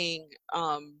playing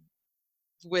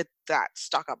with that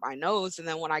stuck up my nose. And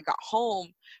then when I got home,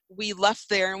 we left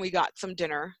there and we got some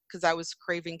dinner because I was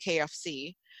craving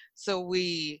KFC. So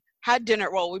we had dinner.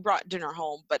 Well, we brought dinner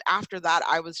home, but after that,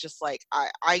 I was just like,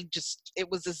 it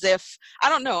was as if, I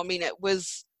don't know. I mean, it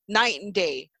was night and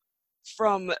day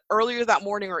from earlier that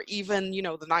morning or even,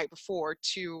 the night before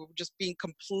to just being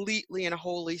completely and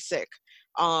wholly sick.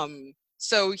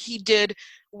 So it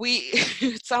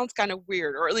sounds kind of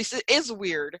weird, or at least it is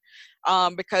weird,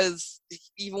 because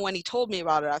even when he told me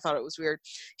about it, I thought it was weird.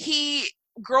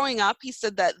 Growing up, he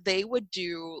said that they would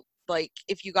do, like,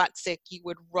 if you got sick, you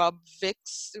would rub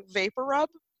Vicks Vapor Rub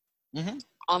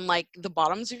on, like, the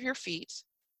bottoms of your feet,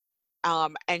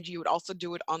 and you would also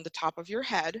do it on the top of your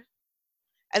head.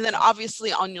 And then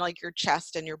obviously on like your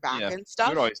chest and your back and stuff.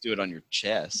 You would always do it on your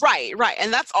chest. Right.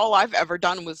 And that's all I've ever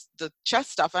done was the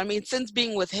chest stuff. I mean, since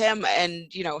being with him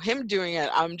and, him doing it,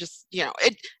 I'm just,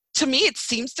 to me, it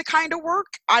seems to kind of work.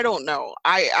 I don't know.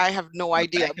 I have no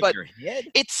idea. Back of but your head?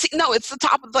 it's the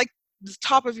top of the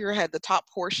top of your head, the top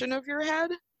portion of your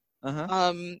head.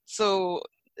 So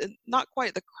not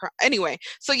quite anyway.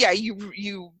 So yeah,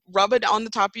 you rub it on the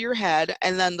top of your head,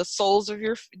 and then the soles of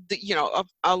your,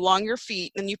 along your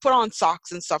feet, and you put on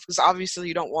socks and stuff because obviously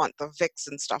you don't want the Vicks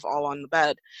and stuff all on the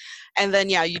bed. And then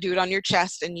yeah, you do it on your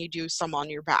chest and you do some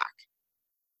on your back.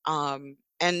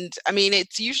 And I mean,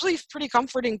 it's usually pretty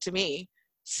comforting to me.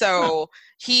 So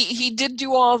he did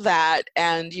do all that,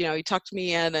 and he tucked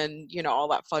me in and all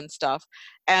that fun stuff.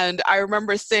 And I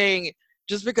remember saying,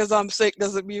 just because I'm sick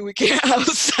doesn't mean we can't have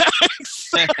sex.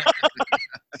 Because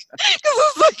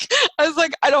I was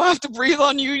like, I don't have to breathe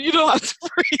on you. You don't have to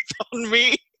breathe on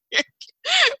me.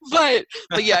 but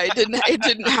yeah, it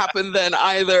didn't happen then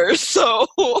either. So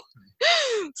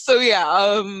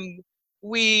yeah,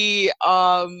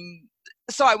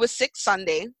 so I was sick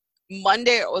Sunday.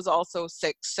 Monday I was also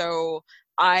sick. So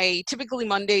typically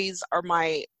Mondays are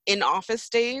my in-office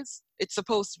days. It's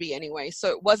supposed to be anyway. So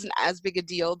it wasn't as big a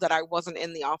deal that I wasn't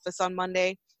in the office on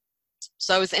Monday.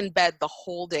 So I was in bed the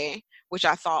whole day, which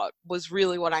I thought was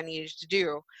really what I needed to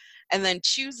do. And then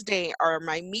Tuesday are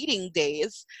my meeting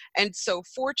days. And so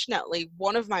fortunately,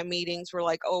 one of my meetings were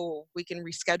like, oh, we can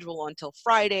reschedule until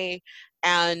Friday.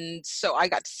 And so I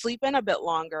got to sleep in a bit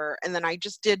longer. And then I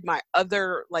just did my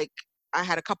other, I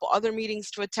had a couple other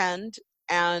meetings to attend.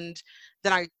 And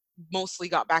then I mostly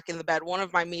got back in the bed. One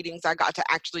of my meetings I got to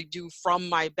actually do from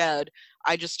my bed.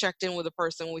 I just checked in with a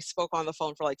person. We spoke on the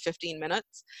phone for like 15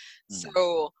 minutes.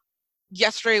 So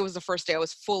yesterday was the first day I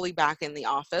was fully back in the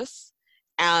office.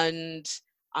 And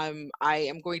I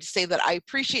am going to say that I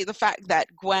appreciate the fact that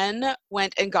Gwen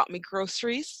went and got me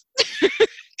groceries.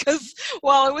 Because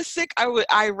while I was sick,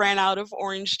 I ran out of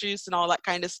orange juice and all that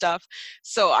kind of stuff.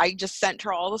 So I just sent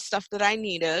her all the stuff that I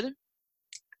needed.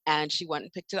 And she went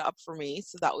and picked it up for me.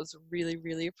 So that was really,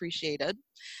 really appreciated.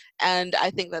 And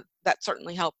I think that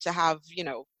certainly helped to have,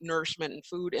 nourishment and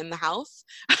food in the house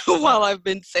while I've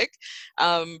been sick.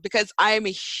 Because I am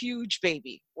a huge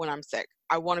baby when I'm sick.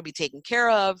 I want to be taken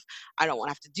care of. I don't want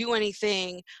to have to do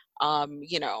anything,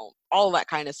 all that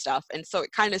kind of stuff. And so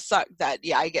it kind of sucked that,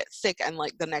 yeah, I get sick and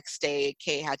like the next day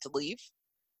Kay had to leave.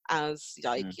 as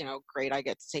like, great, I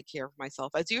get to take care of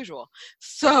myself as usual.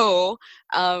 So,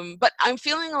 but I'm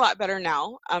feeling a lot better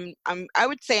now. I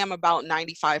would say I'm about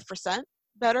 95%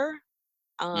 better.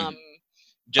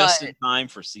 Just but in time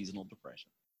for seasonal depression.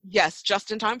 Yes,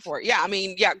 just in time for it. Yeah, I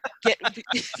mean, yeah.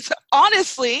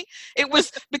 Honestly, it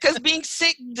was because being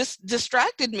sick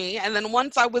distracted me, and then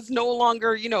once I was no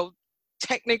longer,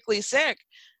 technically sick,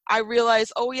 I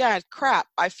realized, oh yeah, crap.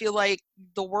 I feel like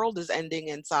the world is ending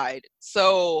inside.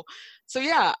 So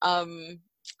yeah.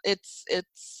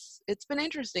 It's been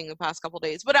interesting the past couple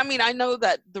days. But I mean, I know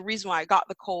that the reason why I got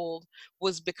the cold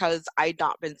was because I'd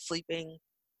not been sleeping.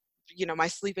 My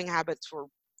sleeping habits were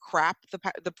crap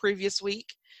the previous week,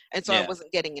 and so I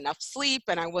wasn't getting enough sleep,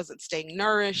 and I wasn't staying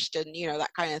nourished, and that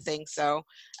kind of thing. So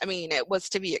I mean, it was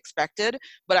to be expected,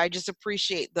 but I just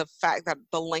appreciate the fact that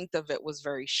the length of it was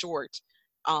very short,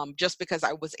 just because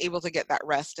I was able to get that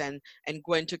rest, and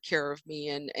Gwen took care of me,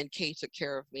 and Kay took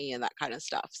care of me, and that kind of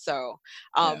stuff. So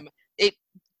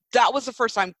that was the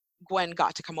first time Gwen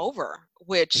got to come over,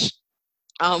 which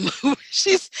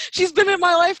she's been in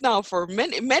my life now for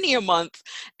many a month,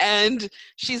 and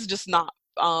she's just not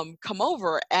come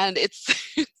over. And it's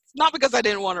it's not because I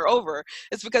didn't want her over.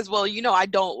 It's because, well, I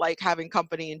don't like having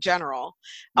company in general.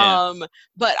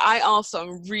 But I also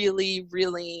am really,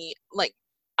 really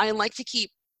I like to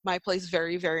keep my place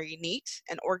very, very neat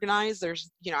and organized.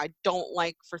 There's, I don't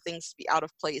like for things to be out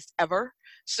of place ever.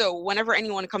 So whenever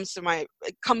anyone comes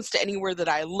to anywhere that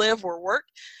I live or work,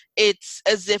 it's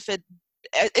as if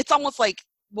it's almost like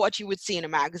what you would see in a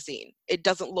magazine. It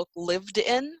doesn't look lived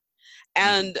in.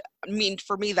 And I mean,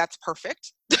 for me, that's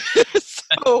perfect.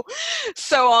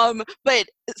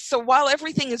 So while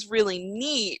everything is really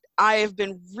neat, I have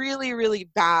been really, really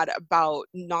bad about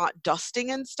not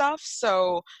dusting and stuff.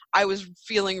 So I was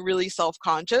feeling really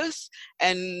self-conscious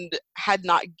and had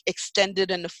not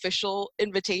extended an official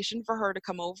invitation for her to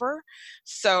come over.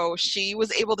 So she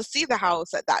was able to see the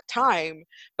house at that time,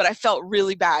 but I felt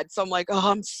really bad. So I'm like,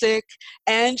 oh, I'm sick,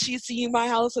 and she's seeing my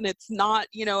house, and it's not,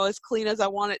 as clean as I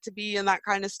want it to be, and that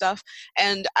kind of stuff.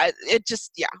 And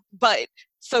but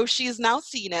so she's now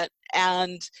seen it,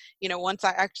 and once I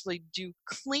actually do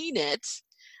clean it,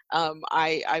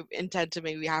 I intend to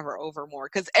maybe have her over more,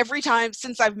 because every time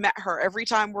since I've met her, every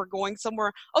time we're going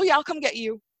somewhere, oh yeah, I'll come get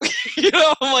you.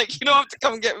 I'm like, you don't have to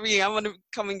come get me, I'm gonna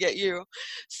come and get you.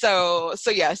 So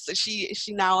yes, she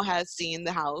now has seen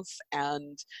the house,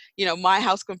 and my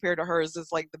house compared to hers is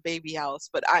like the baby house,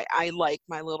 but I like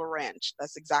my little ranch.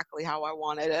 That's exactly how I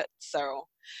wanted it. So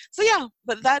yeah,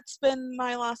 but that's been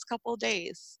my last couple of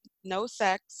days. No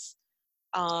sex.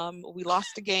 We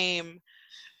lost a game.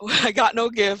 I got no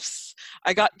gifts.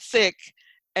 I got sick,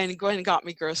 and Gwen got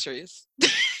me groceries.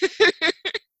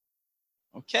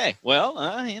 Okay, well,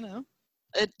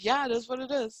 It is what it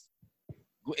is.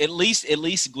 At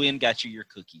least Gwen got you your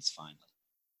cookies finally.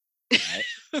 Right?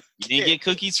 You didn't get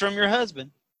cookies from your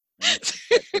husband. Right?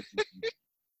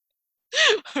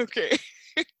 Okay.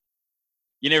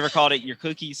 You never called it your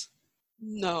cookies?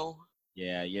 No.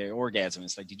 Yeah, orgasm.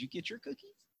 It's like, did you get your cookies?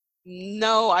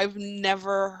 No, I've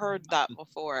never heard that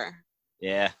before.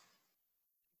 Yeah.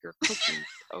 Your cookies.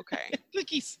 Okay.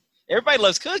 Cookies. Everybody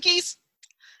loves cookies.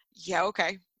 Yeah,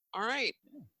 okay. All right.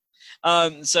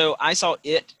 So I saw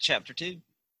It Chapter 2.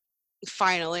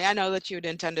 Finally. I know that you had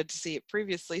intended to see it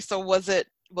previously. So was it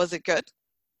good?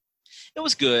 It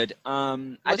was good. I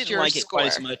didn't like it quite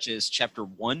as score? much as Chapter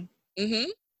 1. Mm-hmm.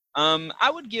 I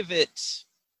would give it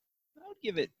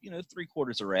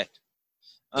 3/4 erect.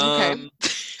 Okay.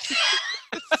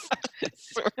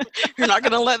 You're not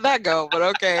gonna let that go, but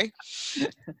okay.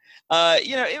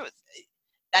 It was.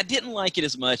 I didn't like it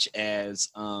as much as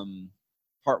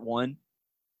Part 1,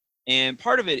 and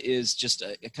part of it is just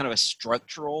a kind of a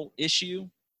structural issue.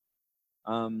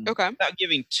 Okay. Without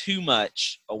giving too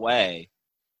much away,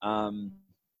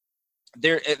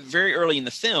 very early in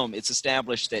the film, it's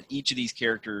established that each of these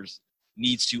characters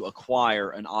needs to acquire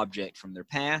an object from their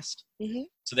past. Mm-hmm.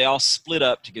 So they all split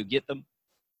up to go get them.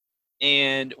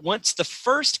 And once the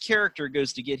first character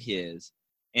goes to get his,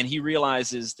 and he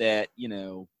realizes that,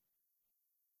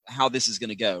 how this is going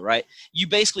to go, right? You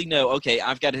basically know, okay,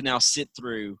 I've got to now sit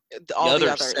through All the the other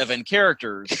others. 7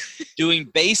 characters doing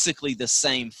basically the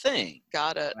same thing.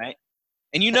 Got it. Right?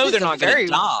 And That is they're a not going very-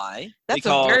 to die. That's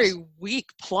because, a very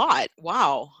weak plot.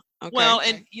 Wow. Okay. Well,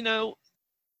 and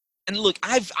and look,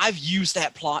 I've used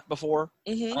that plot before.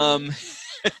 Mm-hmm.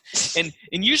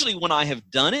 And usually when I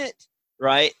have done it,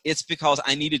 right, it's because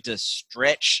I needed to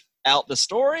stretch out the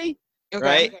story, Okay.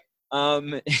 right?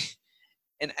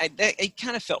 And it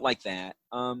kind of felt like that.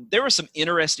 There were some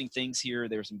interesting things here.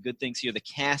 There were some good things here. The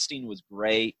casting was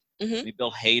great. Mhm. I mean,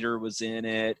 Bill Hader was in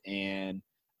it, and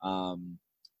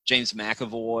James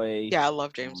McAvoy. Yeah, I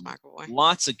love James McAvoy.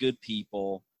 Lots of good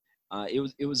people.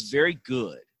 It was very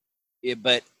good.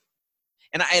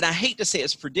 And I hate to say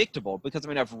it's predictable because I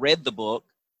mean I've read the book,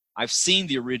 I've seen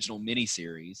the original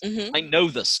miniseries, Mhm. I know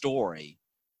the story,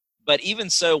 but even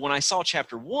so, when I saw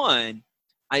chapter 1,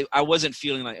 I wasn't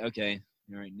feeling like, okay,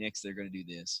 all right, next they're going to do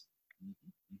this.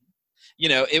 You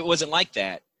know, it wasn't like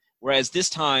that. Whereas this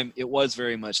time, it was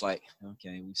very much like,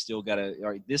 okay, we've still got to,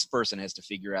 all right, this person has to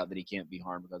figure out that he can't be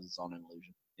harmed because it's on an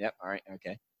illusion. Yep, all right,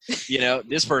 okay. You know,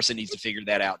 this person needs to figure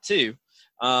that out too.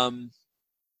 But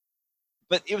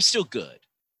it was still good.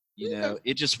 You know,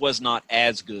 it just was not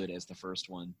as good as the first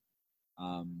one.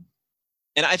 And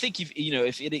I think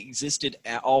if it existed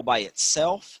all by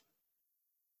itself,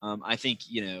 I think,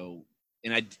 you know,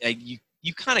 and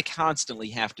you kind of constantly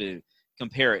have to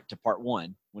compare it to part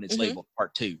 1 when it's labeled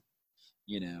part 2,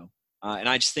 you know, and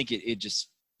I just think it just,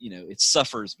 you know, it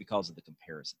suffers because of the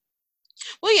comparison.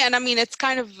 Well, yeah, and I mean, it's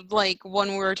kind of like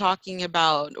when we were talking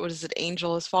about, what is it,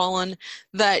 Angel Has Fallen,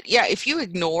 that, yeah, if you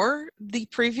ignore the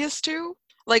previous 2,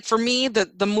 like for me,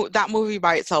 that movie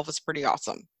by itself is pretty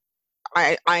awesome.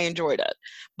 I enjoyed it.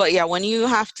 But yeah, when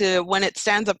it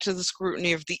stands up to the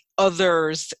scrutiny of the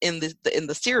others in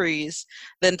the series,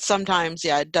 then sometimes,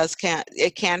 yeah,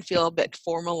 it can feel a bit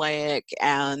formulaic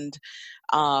and,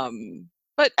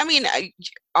 but I mean,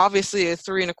 obviously a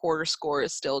 3.25 score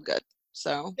is still good.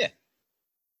 So yeah,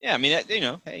 I mean, you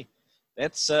know, hey,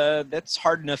 that's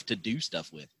hard enough to do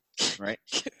stuff with, right?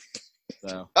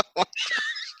 So.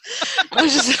 I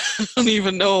don't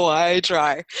even know why I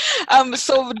try.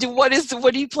 So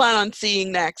what do you plan on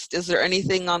seeing next? Is there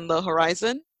anything on the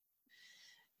horizon?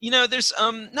 You know, there's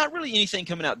not really anything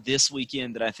coming out this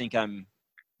weekend that I think I'm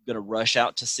gonna rush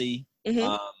out to see.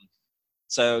 Mhm.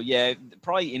 So yeah,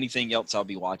 probably anything else I'll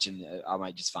be watching, I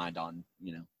might just find on,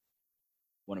 you know,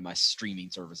 one of my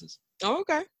streaming services. Oh,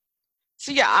 okay.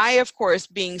 So yeah, I, of course,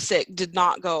 being sick, did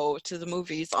not go to the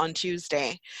movies on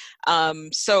Tuesday.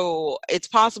 So it's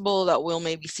possible that we'll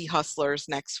maybe see Hustlers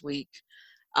next week.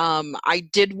 I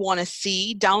did want to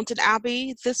see Downton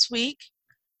Abbey this week,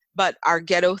 but our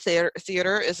ghetto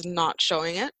theater is not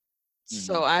showing it.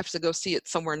 So I have to go see it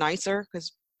somewhere nicer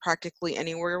because practically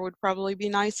anywhere would probably be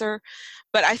nicer.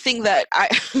 But I think that I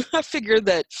figured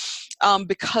that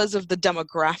because of the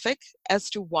demographic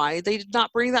as to why they did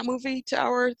not bring that movie to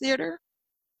our theater.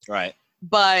 Right.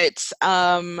 But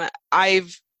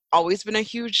I've always been a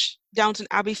huge Downton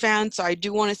Abbey fan, so I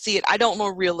do want to see it. I don't know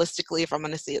realistically if I'm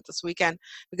going to see it this weekend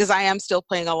because I am still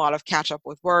playing a lot of catch up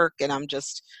with work and I'm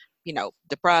just, you know,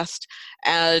 depressed.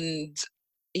 And,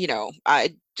 you know,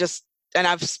 I've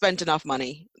spent enough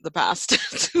money the past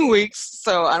 2 weeks,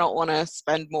 so I don't want to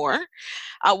spend more.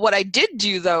 What I did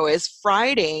do, though, is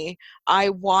Friday, I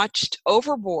watched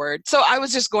Overboard. So I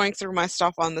was just going through my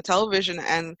stuff on the television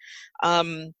and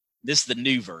this is the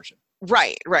new version.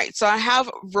 Right. So I have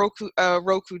Roku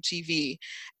TV,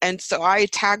 and so I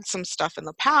tagged some stuff in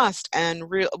the past and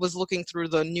was looking through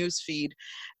the news feed,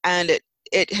 and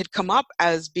it had come up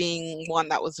as being one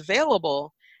that was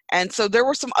available. And so there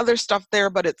were some other stuff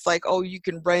there, but it's like, oh, you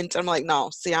can rent. I'm like,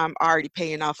 no, see, I'm already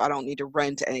paying enough. I don't need to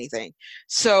rent anything.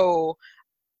 So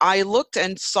I looked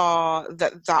and saw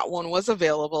that one was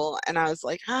available, and I was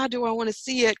like, do I want to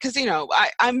see it? Because, you know,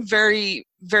 I'm very,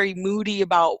 very moody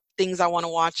about things I want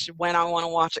to watch, when I want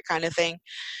to watch it kind of thing.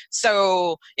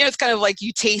 So, you know, it's kind of like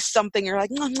you taste something, you're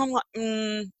like,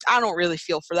 I don't really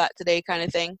feel for that today kind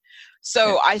of thing.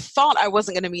 So I thought I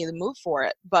wasn't going to be in the mood for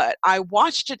it, but I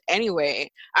watched it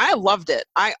anyway. I loved it.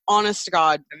 I, honest to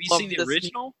God, have you seen the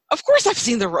original? Of course I've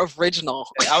seen the original.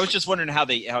 I was just wondering how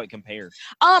it compared.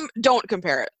 Don't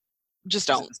compare it. Just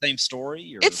don't. Is it the same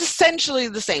story? Or? It's essentially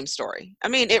the same story. I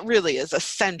mean, it really is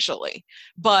essentially.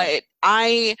 But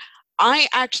I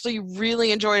actually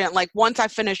really enjoyed it. Like once I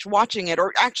finished watching it,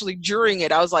 or actually during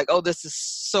it, I was like, oh, this is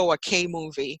so a K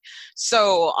movie.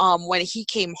 So when he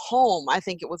came home, I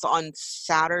think it was on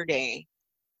Saturday,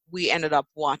 we ended up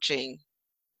watching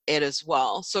it as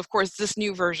well. So of course this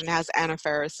new version has Anna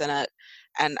Faris in it,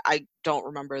 and I don't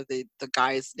remember the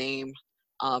guy's name.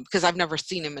 Because I've never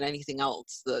seen him in anything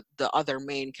else, the other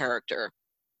main character.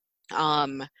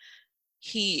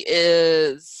 He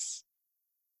is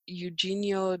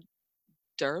Eugenio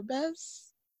Derbez?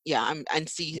 Yeah, and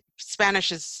see,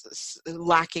 Spanish is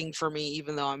lacking for me,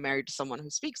 even though I'm married to someone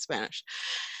who speaks Spanish.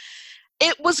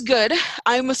 It was good.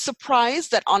 I'm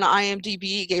surprised that on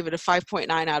IMDb, it gave it a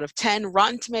 5.9 out of 10.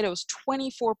 Rotten Tomatoes,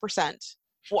 24%.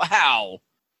 Wow.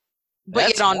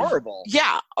 But that's horrible.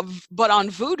 Yeah, but on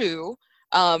Vudu,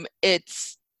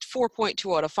 it's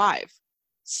 4.2 out of 5.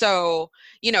 So,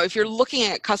 if you're looking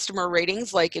at customer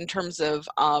ratings, like in terms of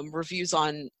reviews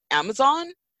on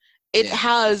Amazon, it Yeah.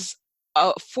 has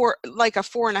a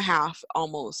 4.5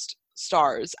 almost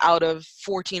stars out of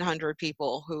 1,400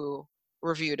 people who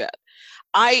reviewed it.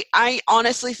 I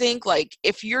honestly think, like,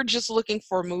 if you're just looking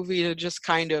for a movie to just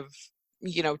kind of,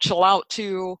 chill out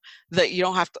to, that you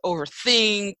don't have to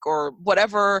overthink or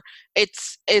whatever,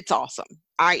 it's awesome.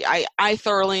 I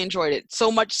thoroughly enjoyed it, so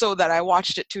much so that I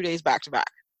watched it 2 days back to back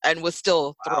and was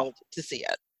still thrilled to see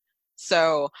it.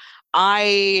 So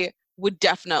I would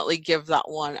definitely give that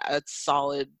one a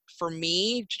solid, for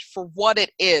me, for what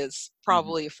it is,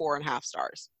 probably 4.5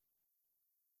 stars.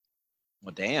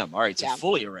 Well, damn. All right, so Yeah.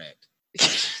 fully erect.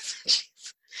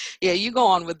 Yeah, you go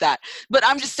on with that. But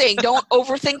I'm just saying, don't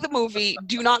overthink the movie.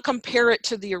 Do not compare it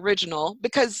to the original,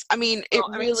 because Well,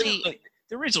 really. look,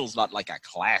 the original's not like a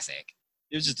classic.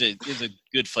 It was a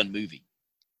good fun movie.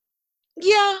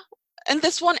 Yeah, and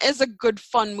this one is a good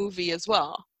fun movie as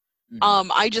well. Mhm.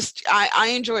 I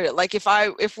enjoyed it. Like, if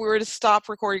we were to stop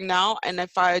recording now and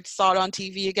if I saw it on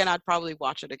TV again, I'd probably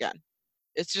watch it again.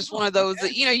 It's just one of those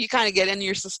that you kind of get in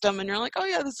your system and you're like, oh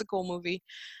yeah, this is a cool movie.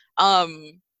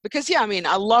 Because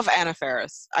I love Anna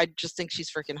Faris. I just think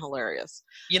she's freaking hilarious.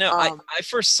 I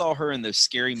first saw her in those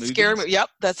scary movies. Yep,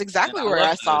 that's exactly where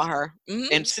I saw her.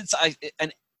 And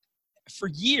and for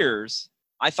years,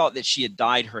 I thought that she had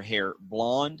dyed her hair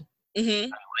blonde. I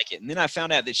don't like it, and then I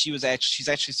found out that she's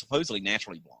actually supposedly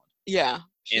naturally blonde. Yeah,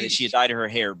 and that she had dyed her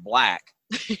hair black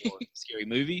for scary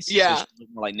movies. Yeah, so she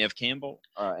looked more like Nev Campbell.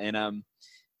 And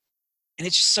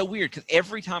it's just so weird because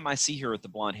every time I see her with the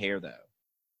blonde hair, though,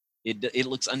 it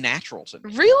looks unnatural to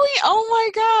me. Really? Oh my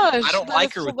gosh! I don't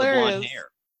like her with the blonde hair.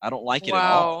 I don't like it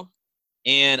at all.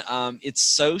 And it's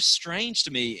so strange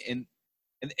to me. And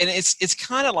it's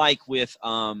kind of like with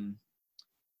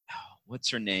what's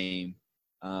her name?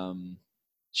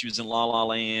 She was in La La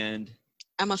Land.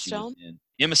 Emma Stone.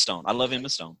 Emma Stone. I love Emma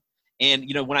Stone. And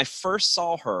when I first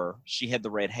saw her, she had the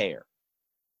red hair,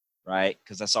 right?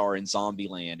 Because I saw her in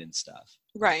Zombieland and stuff.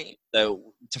 Right.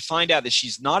 So to find out that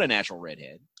she's not a natural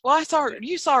redhead. Well, I saw her.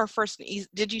 You saw her first.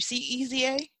 Did you see Easy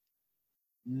A?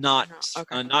 Not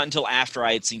until after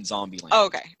I had seen Zombieland.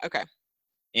 Oh, okay.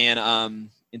 And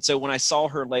so when I saw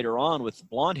her later on with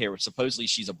blonde hair, which supposedly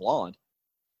she's a blonde,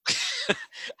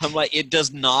 I'm like, it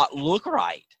does not look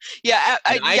right. Yeah,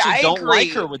 I don't agree.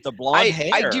 like her with the blonde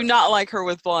hair. I do not like her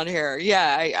with blonde hair.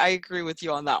 Yeah, I agree with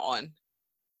you on that one.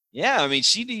 Yeah,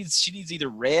 she needs either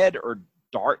red or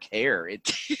dark hair. And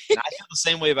I feel the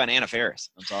same way about Anna Faris.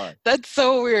 I'm sorry. That's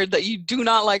so weird that you do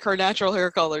not like her natural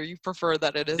hair color. You prefer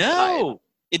that it is no.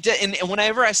 It and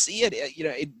whenever I see it,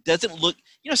 it doesn't look.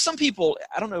 Some people,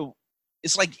 I don't know.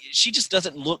 It's like she just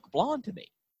doesn't look blonde to me.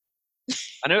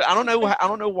 I don't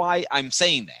know why I'm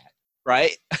saying that,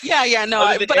 right? Yeah,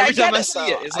 no. But every time I see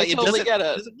it, it's like I totally get it.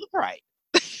 It doesn't look right.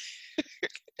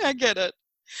 I get it.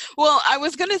 Well, I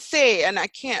was going to say, and I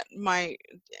can't, my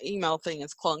email thing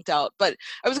is clunked out, but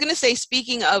I was going to say,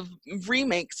 speaking of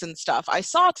remakes and stuff, I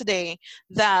saw today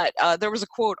that there was a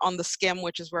quote on The Skim,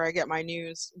 which is where I get my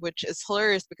news, which is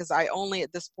hilarious because I only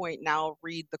at this point now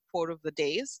read the quote of the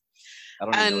days. I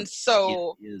don't know what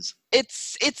so it is.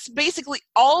 It's basically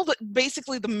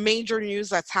the major news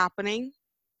that's happening,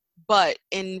 but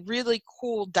in really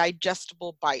cool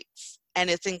digestible bites, and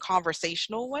it's in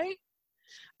conversational way.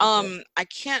 I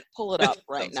can't pull it up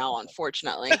right now,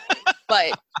 unfortunately.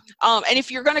 But and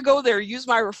if you're gonna go there, use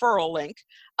my referral link.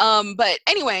 But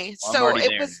anyway, so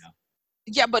it was now.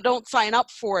 Yeah, but don't sign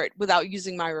up for it without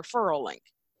using my referral link.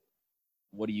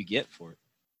 What do you get for it?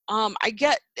 I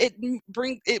get it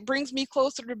brings me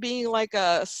closer to being like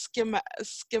a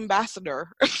Skimbassador.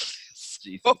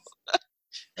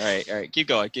 All right, keep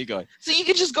going. So you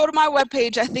can just go to my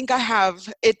webpage. I think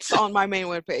it's on my main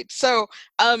webpage. So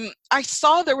I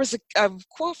saw there was a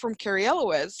quote from Cary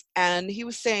Elwes, and he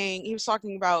was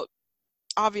talking about,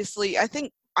 obviously, I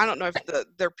don't know if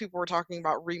there people were talking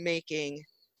about remaking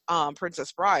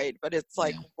Princess Bride, but it's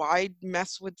like, why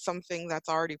mess with something that's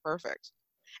already perfect?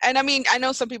 And I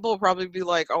know some people will probably be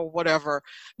like, oh, whatever.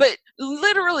 But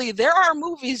literally, there are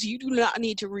movies you do not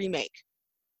need to remake.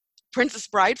 Princess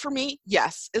Bride, for me,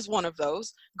 yes, is one of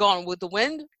those. Gone with the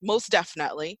Wind, most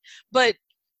definitely. But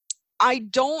I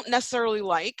don't necessarily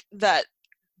like that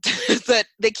that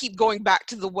they keep going back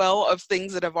to the well of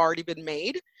things that have already been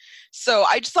made. So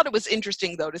I just thought it was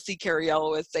interesting, though, to see Cary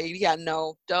Elwes say, yeah,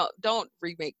 no, don't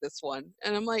remake this one.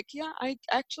 And I'm like, yeah, I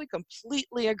actually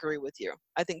completely agree with you.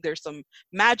 I think there's some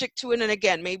magic to it. And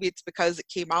again, maybe it's because it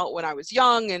came out when I was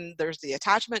young and there's the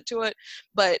attachment to it.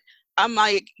 But I'm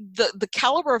like, the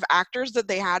caliber of actors that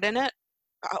they had in it,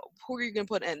 who are you going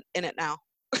to put in it now?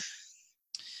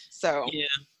 So, Yeah.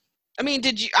 I mean,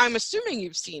 I'm assuming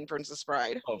you've seen Princess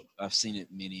Bride. Oh, I've seen it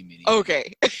many.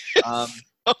 Okay. Um,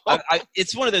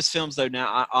 it's one of those films though.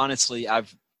 Now, honestly,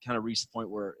 I've kind of reached the point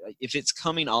where if it's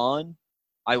coming on,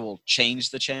 I will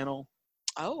change the channel.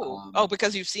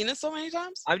 Because you've seen it so many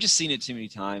times? I've just seen it too many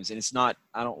times, and it's not.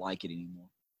 I don't like it anymore.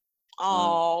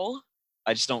 Oh.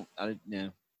 I just don't. No.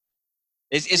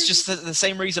 It's just the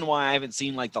same reason why I haven't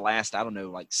seen like the last, I don't know,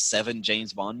 like 7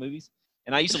 James Bond movies.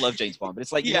 And I used to love James Bond, but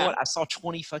it's like, you know what? I saw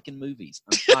 20 fucking movies.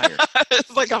 I'm tired.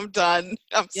 It's like, I'm done.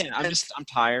 I'm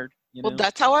tired. You know? Well,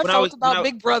 that's how I felt about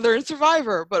Big Brother and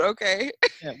Survivor, but okay.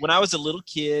 Yeah, when I was a little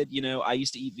kid, I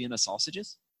used to eat Vienna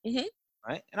sausages. Mm-hmm.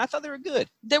 Right? And I thought they were good.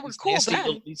 They were cool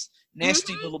then. These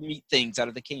nasty little meat things out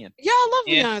of the can. Yeah, I love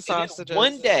Vienna sausages.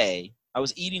 One day, I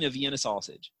was eating a Vienna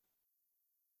sausage.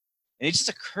 And it just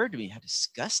occurred to me how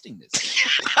disgusting this is.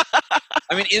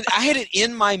 I mean, I had it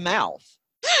in my mouth.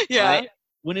 Yeah. Right?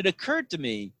 When it occurred to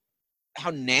me how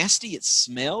nasty it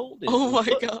smelled. Oh my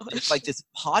gosh. It's like this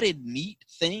potted meat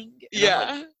thing. And yeah.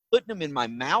 I'm like putting them in my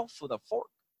mouth with a fork.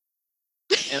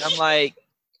 And I'm like,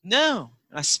 no.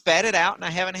 And I spat it out, and I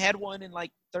haven't had one in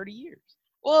like 30 years.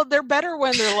 Well, they're better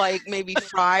when they're like maybe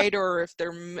fried or if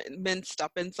they're minced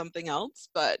up in something else.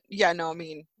 But yeah, no, I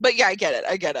mean, but yeah, I get it.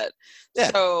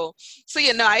 Yeah. So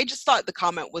yeah, no, I just thought the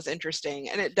comment was interesting,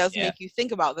 and it does make you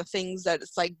think about the things that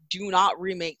it's like, do not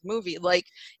remake movie. Like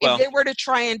if they were to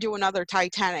try and do another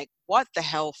Titanic, what the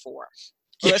hell for?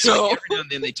 Well, that's why every now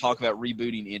and then they talk about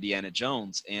rebooting Indiana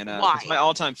Jones, and my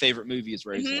all-time favorite movie is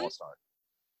Raiders of the Lost Ark.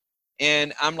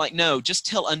 And I'm like, no, just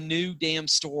tell a new damn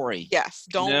story. Yes,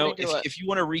 don't redo it. If you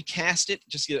want to recast it,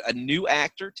 just get a new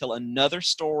actor, tell another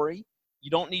story.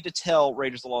 You don't need to tell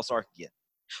Raiders of the Lost Ark again.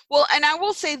 Well, and I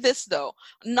will say this, though.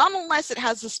 Not unless it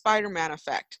has the Spider-Man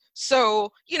effect.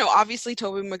 So, obviously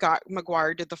Tobey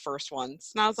Maguire did the first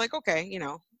ones. And I was like, okay,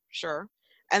 sure.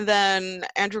 And then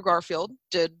Andrew Garfield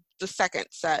did the second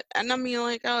set. And I mean,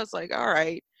 I was like, all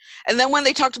right. And then when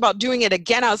they talked about doing it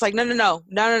again, I was like, no.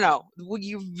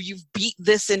 You've beat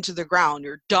this into the ground.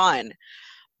 You're done.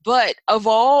 But of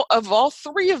all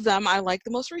 3 of them, I like the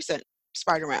most recent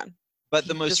Spider-Man. But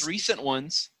the most recent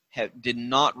ones did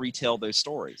not retell those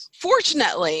stories.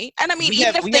 Fortunately. And I mean,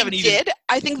 even if they did,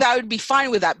 I think that would be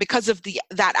fine with that because of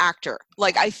that actor.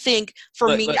 Like, I think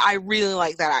for me, I really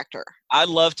like that actor. I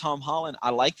love Tom Holland.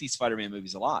 I like these Spider-Man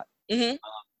movies a lot. Mm-hmm.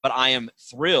 But I am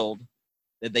thrilled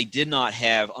that they did not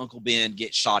have Uncle Ben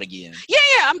get shot again. Yeah,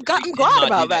 I'm glad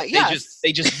about that. Yeah,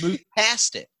 they just moved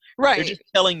past it. Right. They're just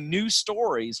telling new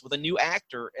stories with a new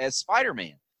actor as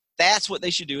Spider-Man. That's what they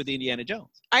should do with Indiana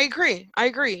Jones. I agree.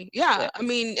 Yeah. I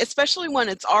mean, especially when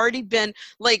it's already been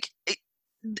like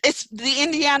it's the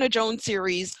Indiana Jones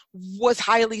series was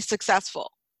highly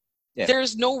successful. Yeah.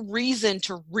 There's no reason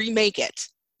to remake it.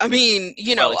 I mean,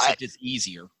 except it's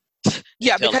easier.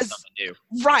 Yeah, because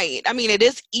right. I mean, it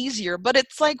is easier, but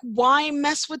it's like, why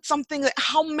mess with something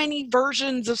how many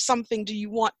versions of something do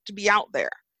you want to be out there?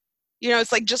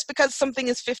 It's like, just because something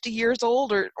is 50 years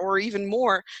old or even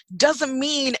more doesn't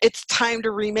mean it's time to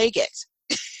remake it.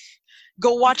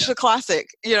 Go watch the classic.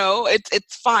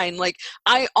 It's fine. Like,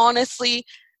 I honestly,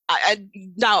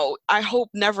 now I hope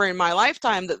never in my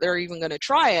lifetime that they're even going to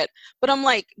try it. But I'm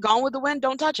like, Gone with the Wind,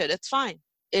 don't touch it. It's fine.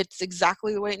 It's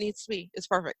exactly the way it needs to be. It's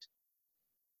perfect.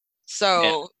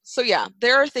 So yeah,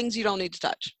 there are things you don't need to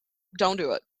touch. Don't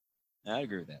do it. I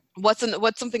agree with that. What's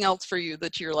something else for you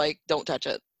that you're like, don't touch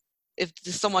it? If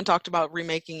someone talked about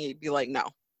remaking it, you'd be like, no.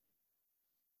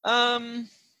 I'd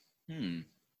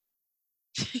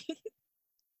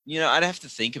have to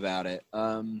think about it.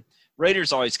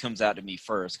 Raiders always comes out to me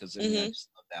first because I just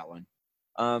love that one.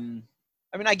 I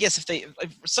mean, I guess if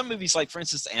some movies, like for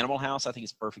instance, Animal House, I think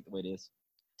it's perfect the way it is.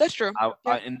 That's true.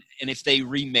 And if they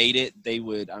remade it, they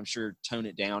would, I'm sure, tone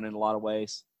it down in a lot of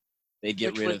ways. They'd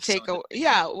get rid of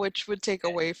which would take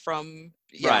away from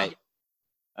right.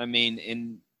 I mean,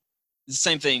 in the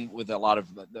same thing with a lot of,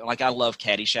 like, I love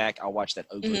Caddyshack. I'll watch that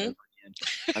over and over again.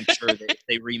 I'm sure that if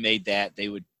they remade that, they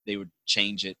would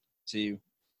change it too.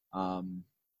 And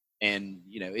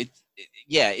it's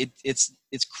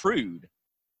crude,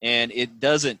 and it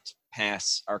doesn't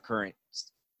pass our current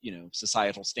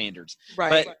societal standards.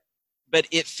 Right. But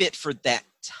it fit for that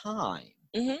time.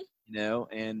 Mm-hmm.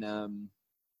 And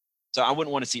so I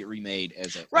wouldn't want to see it remade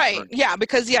as a right. Yeah,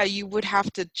 because you would have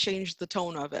to change the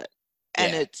tone of it.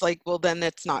 And it's like, well, then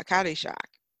it's not Caddyshack.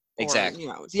 Exactly.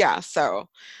 So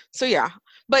yeah.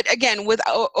 But again, with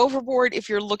Overboard, if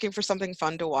you're looking for something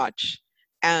fun to watch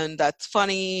and that's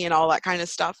funny and all that kind of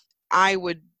stuff, I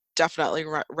would definitely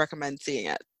recommend seeing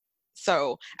it.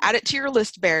 So add it to your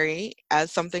list, Barry,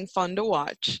 as something fun to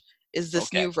watch. is this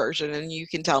Okay. new version, and you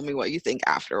can tell me what you think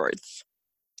afterwards.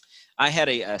 I had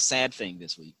a sad thing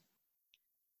this week.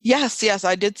 Yes,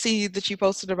 I did see that you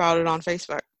posted about it on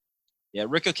Facebook. Yeah,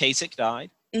 Rick Ocasek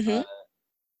died. Mm-hmm.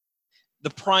 The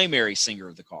primary singer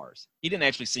of the Cars. He didn't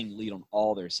actually sing lead on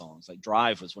all their songs. Like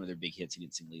Drive was one of their big hits. He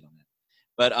didn't sing lead on that.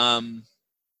 But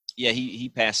yeah, he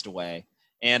passed away.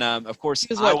 And of course, He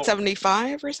was what,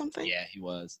 75 or something? yeah, he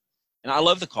was. And I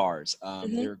love the Cars.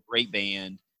 Mhm. They're a great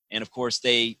band, and of course,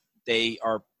 they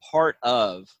are part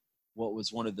of what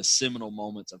was one of the seminal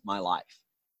moments of my life,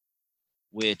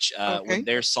 which Okay. when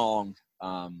their song,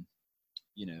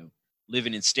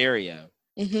 "Living in Stereo,"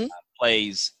 Mm-hmm.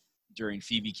 plays during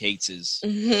Phoebe Cates's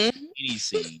Mm-hmm. bikini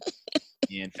scene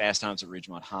in Fast Times at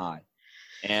Ridgemont High,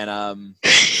 and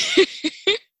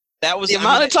that was The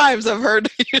amount of times I've heard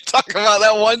you talk about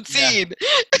that one Yeah. scene.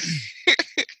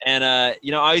 and I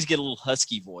always get a little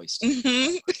husky voice to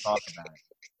Mm-hmm. talk about it.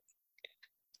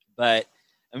 But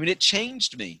I mean, it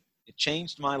changed me. It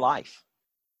changed my life.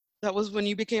 That was when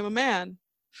you became a man.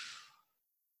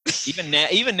 Even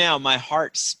now, my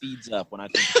heart speeds up when I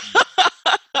think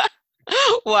of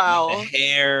Wow. the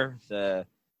hair, the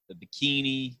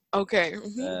bikini. Okay.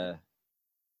 Mhm.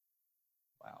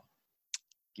 Wow.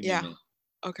 Give me a Yeah. minute.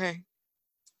 Okay.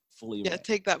 Fully Yeah, erect.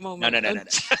 take that No. moment.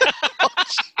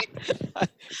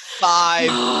 5.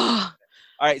 All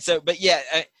right. So, but yeah,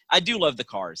 I do love the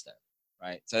Cars, though.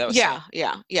 Right. So that was sad.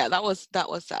 Yeah. That was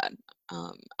sad.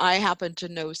 I happen to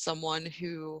know someone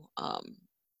who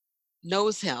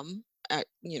knows him.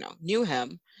 Knew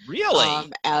him.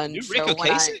 Really. And New so Rick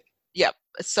when I, Ocasek? yep.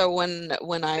 So when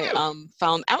I Wow.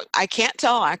 found out, I can't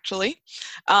tell actually,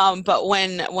 but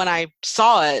when I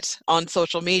saw it on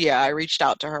social media, I reached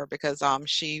out to her because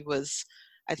she was,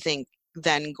 I think,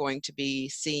 then going to be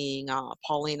seeing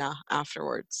Paulina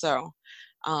afterwards. So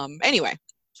anyway,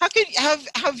 How could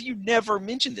have you never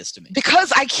mentioned this to me?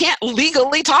 because I can't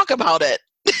legally talk about it.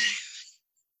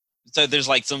 So there's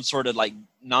like some sort of like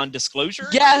non-disclosure.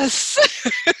 Yes.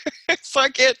 So I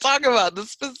can't talk about the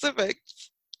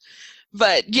specifics.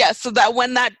 But yeah, so that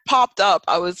when that popped up,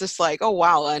 I was just like, oh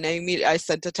wow, and I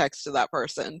sent a text to that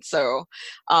person. So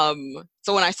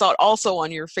so when I saw it also on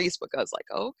your Facebook, I was like,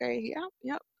 oh, okay,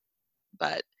 yeah.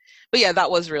 But yeah, that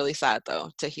was really sad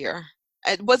though to hear.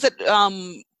 Was it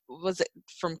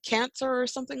from cancer or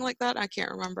something like that? I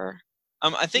can't remember.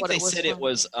 I think What they it was said it from?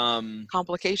 was.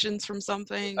 Complications from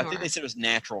something? I think or- they said it was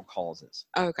natural causes.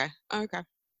 Okay.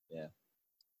 Yeah.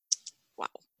 Wow.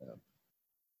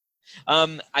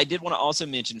 I did want to also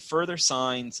mention further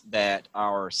signs that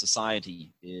our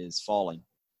society is falling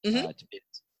Mhm. to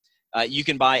bits. You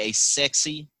can buy a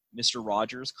sexy Mr.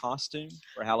 Rogers costume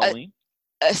for Halloween.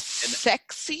 A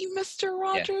sexy Mr.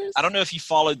 Rogers? I don't know if you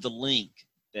followed the link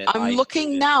that I'm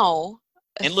looking included. now.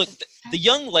 And look, the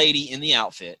young lady in the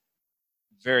outfit,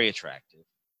 very attractive.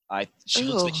 She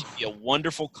looks like she'd be a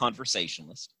wonderful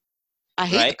conversationalist. I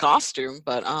hate the right? costume,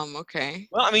 but okay.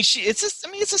 Well, I mean, it's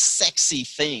a sexy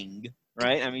thing,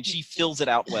 right? I mean, she fills it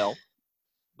out well.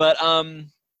 But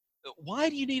why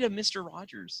do you need a Mr.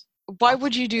 Rogers? Why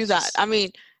would you do that? I mean,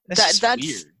 That's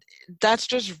weird. that's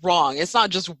just wrong. It's not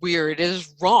just weird. It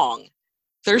is wrong.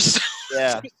 There's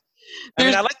Yeah. I mean,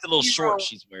 There's I like the little zero- shorts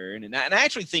she's wearing, and I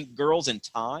actually think girls in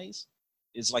ties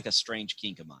is like a strange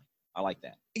kink of mine. I like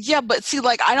that. yeah, but see,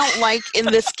 like I don't like in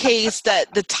this case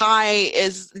that the tie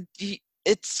is.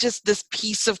 It's just this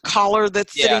piece of collar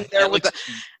that's sitting there that with the looks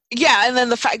cute. yeah, and then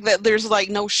the fact that there's like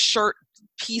no shirt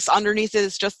piece underneath it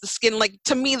is just the skin. Like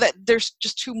to me, that there's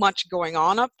just too much going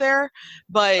on up there.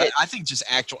 But I think just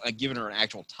giving her an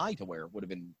actual tie to wear would have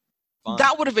been fun.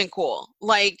 that would have been cool.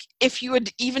 Like if you had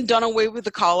even done away with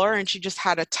the collar and she just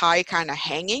had a tie kind of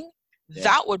hanging, Yeah.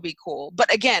 that would be cool.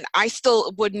 But again, I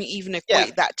still wouldn't even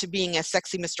equate that to being a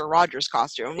sexy Mr. Rogers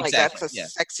costume. Like Exactly, that's a yeah.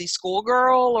 sexy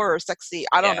schoolgirl or a sexy,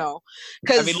 I don't Yeah. know.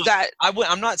 Because look, that,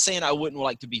 I'm not saying I wouldn't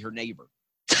like to be her neighbor,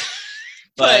 but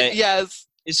but yes.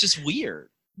 it's just weird.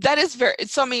 That is very.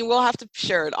 So I mean, we'll have to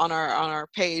share it on our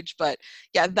page. But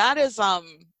yeah, that is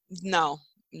no,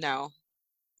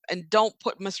 and don't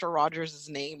put Mr. Rogers'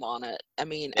 name on it. I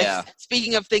mean, Yeah.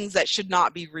 speaking of things that should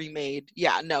not be remade,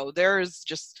 yeah, no, there is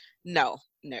just no.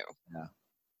 Yeah.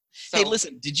 So, Hey,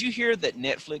 listen, did you hear that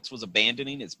Netflix was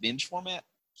abandoning its binge format?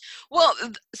 well,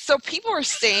 so people are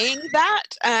saying that,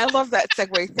 and I love that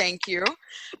segue. Thank you.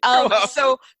 welcome.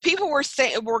 So people were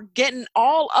saying we're getting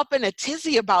all up in a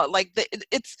tizzy about like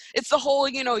it's the whole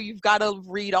you've got to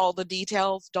read all the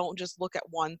details. Don't just look at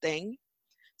one thing.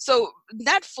 So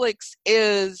Netflix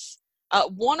is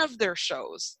one of their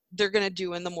shows they're going to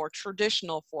do in the more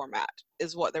traditional format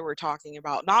is what they were talking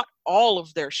about, not all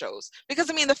of their shows. Because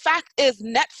I mean, the fact is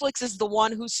Netflix is the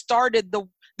one who started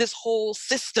this whole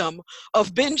system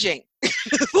of binging.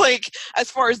 Like, as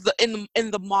far as in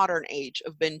the modern age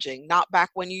of binging, not back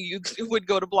when you would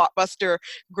go to Blockbuster,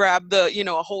 grab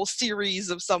a whole series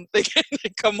of something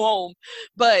and come home.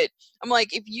 But I'm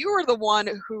like, if you are the one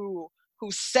who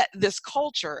set this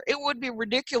culture, it would be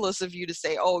ridiculous of you to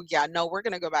say, oh yeah, no, we're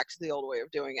going to go back to the old way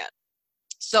of doing it.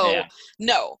 So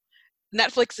no,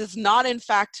 Netflix is not in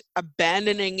fact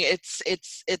abandoning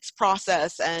its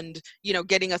process and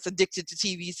getting us addicted to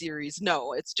TV series.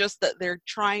 No, it's just that they're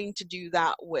trying to do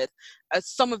that with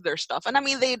some of their stuff. And I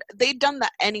mean, they'd done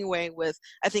that anyway with,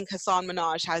 I think Hassan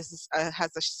Minaj has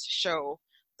a show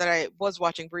that I was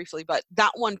watching briefly, but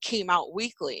that one came out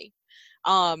weekly.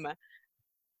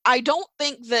 I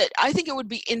think it would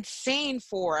be insane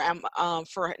for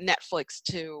Netflix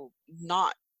to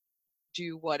not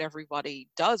do what everybody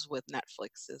does with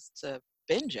Netflix, is to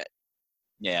binge it.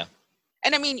 Yeah.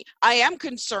 And I mean, I am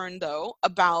concerned though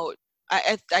about,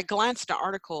 I glanced at an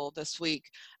article this week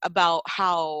about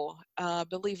how, I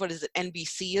believe,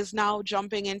 NBC is now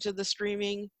jumping into the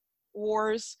streaming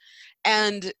wars.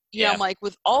 And I'm like,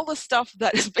 with all the stuff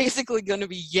that is basically going to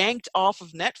be yanked off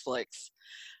of Netflix,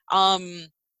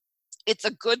 it's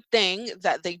a good thing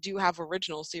that they do have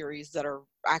original series that are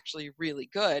actually really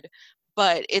good,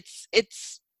 but it's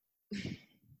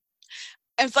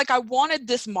like I wanted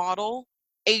this model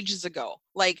ages ago.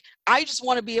 Like, I just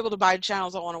want to be able to buy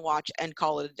channels I want to watch and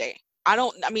call it a day.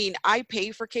 I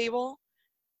pay for cable.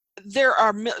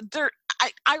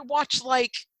 I watch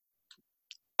like,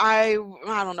 I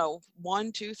don't know,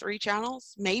 1, 2, 3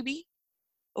 channels, maybe.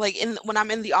 Like, when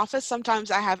I'm in the office, sometimes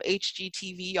I have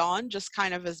HGTV on just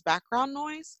kind of as background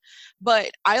noise, but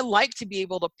I like to be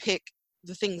able to pick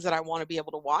the things that I want to be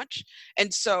able to watch.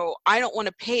 And so I don't want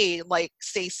to pay, like,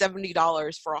 say $70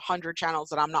 for 100 channels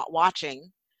that I'm not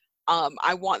watching.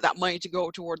 I want that money to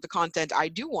go toward the content I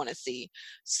do want to see.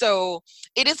 So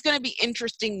it is going to be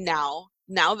interesting now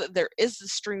that there is the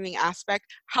streaming aspect,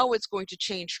 how it's going to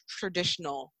change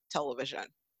traditional television.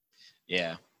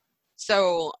 Yeah.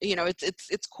 So,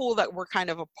 it's cool that we're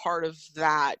kind of a part of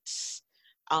that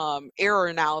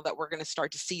era now, that we're going to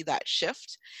start to see that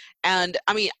shift. And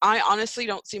I mean, I honestly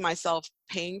don't see myself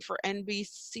paying for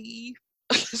NBC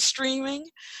streaming.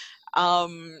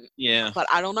 But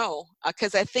I don't know,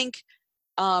 because I think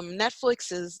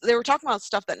they were talking about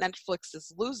stuff that Netflix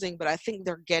is losing, but I think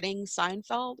they're getting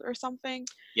Seinfeld or something.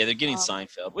 Yeah, they're getting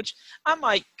Seinfeld, which I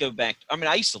might go back. I mean,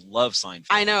 I used to love Seinfeld.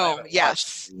 I know.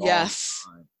 Yes.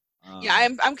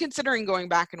 I'm considering going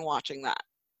back and watching that.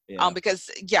 Because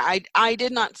I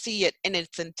did not see it in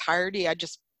its entirety.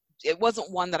 It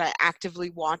wasn't one that I actively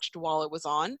watched while it was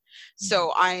on.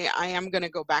 So I am going to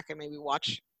go back and maybe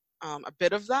watch a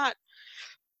bit of that.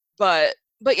 But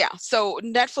yeah, so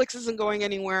Netflix isn't going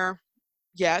anywhere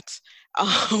yet.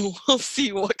 We'll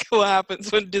see what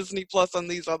happens when Disney Plus and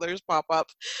these others pop up.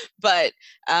 But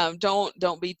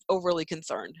don't be overly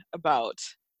concerned about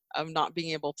not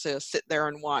being able to sit there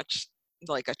and watch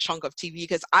like a chunk of TV,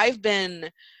 because I've been,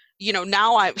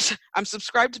 now I'm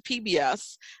subscribed to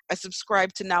PBS. I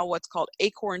subscribe to now what's called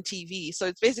Acorn TV. So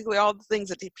it's basically all the things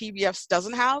that the PBS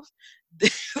doesn't have,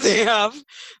 they have,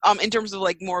 in terms of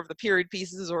like more of the period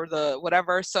pieces or the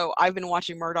whatever. So I've been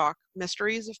watching Murdoch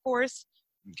Mysteries, of course.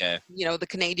 Okay. The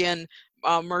Canadian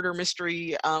murder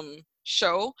mystery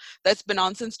show that's been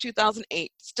on since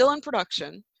 2008, still in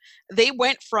production. They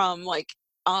went from like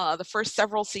the first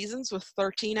several seasons with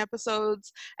 13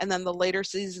 episodes, and then the later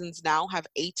seasons now have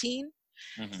 18.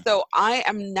 So I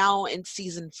am now in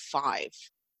season 5,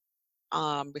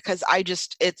 because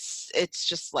it's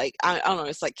just like, I don't know,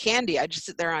 it's like candy. I just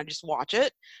sit there and I just watch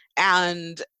it,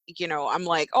 and I'm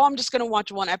like, oh, I'm just gonna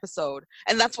watch one episode.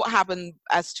 And that's what happened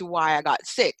as to why I got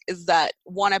sick, is that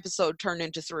one episode turned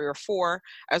into 3 or 4.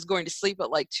 I was going to sleep at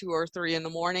like 2 or 3 in the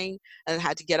morning and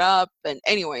had to get up, and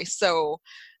anyway, so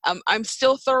I'm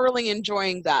still thoroughly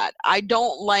enjoying that. I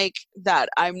don't like that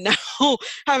I'm now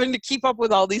having to keep up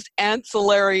with all these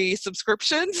ancillary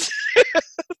subscriptions.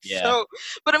 Yeah. So,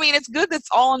 but I mean, it's good that's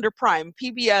all under Prime,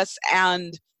 PBS,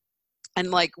 and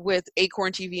like with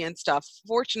Acorn TV and stuff.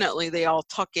 Fortunately, they all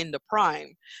tuck into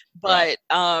Prime. But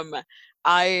I'm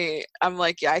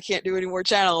like, yeah, I can't do any more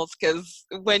channels, because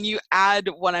when you add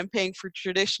what I'm paying for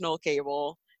traditional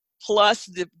cable plus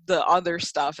the other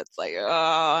stuff, it's like,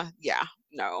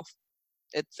 no,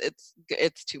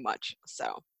 it's too much.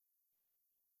 So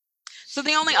So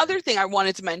the only other thing I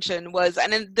wanted to mention was,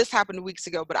 and then this happened weeks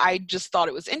ago, but I just thought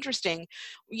it was interesting,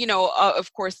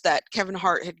 of course, that Kevin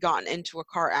Hart had gotten into a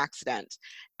car accident.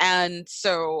 And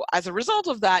so as a result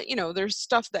of that, there's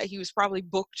stuff that he was probably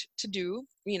booked to do,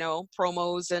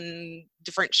 promos and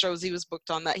different shows he was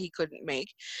booked on that he couldn't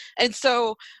make. And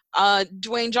so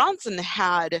Dwayne Johnson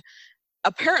had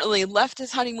apparently left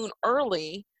his honeymoon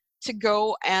early to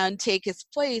go and take his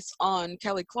place on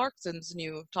Kelly Clarkson's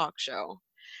new talk show.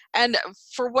 And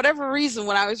for whatever reason,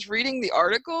 when I was reading the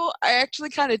article, I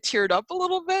actually kind of teared up a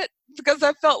little bit because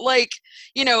I felt like,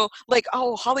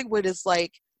 oh, Hollywood is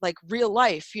like real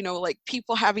life, like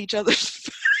people have each other's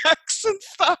backs and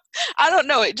stuff. I don't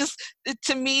know.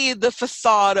 To me, the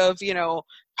facade of,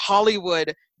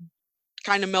 Hollywood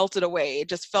kind of melted away. It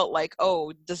just felt like,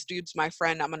 oh, this dude's my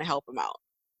friend. I'm going to help him out.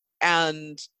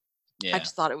 And I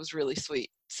just thought it was really sweet.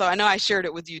 So I know I shared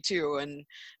it with you too.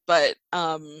 But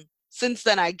since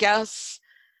then, I guess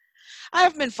I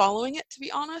have been following it, to be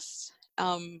honest.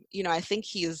 I think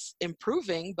he is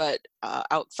improving, but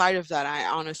outside of that, I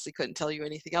honestly couldn't tell you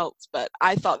anything else. But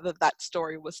I thought that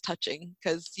story was touching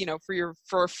because,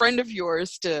 for a friend of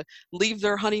yours to leave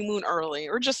their honeymoon early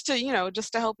or just to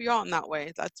help you out in that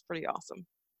way, that's pretty awesome.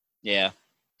 Yeah.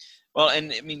 Well,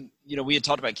 and I mean, we had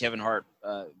talked about Kevin Hart,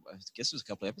 I guess it was a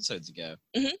couple of episodes ago.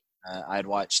 Mm-hmm. I had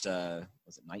watched,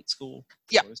 was it Night School?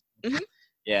 Yeah. Mm-hmm.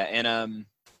 Yeah. And,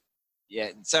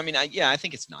 so I mean, I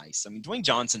think it's nice. I mean, Dwayne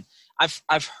Johnson,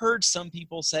 I've heard some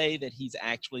people say that he's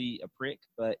actually a prick,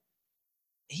 but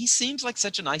he seems like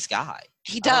such a nice guy.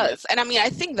 He does. And I mean, I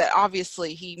think that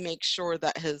obviously he makes sure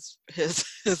that his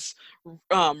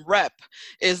rep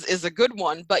is a good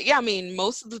one. But yeah, I mean,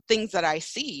 most of the things that I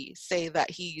see say that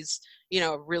he's,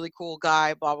 a really cool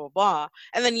guy, blah, blah, blah.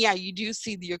 And then, yeah, you do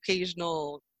see the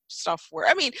occasional stuff where,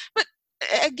 I mean, but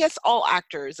I guess all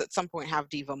actors at some point have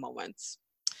diva moments.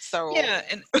 So yeah,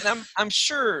 and I'm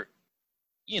sure,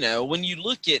 when you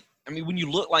look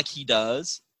like he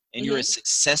does, and you're as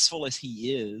successful as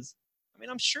he is, I mean,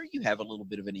 I'm sure you have a little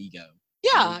bit of an ego.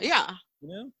 Yeah, yeah.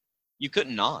 You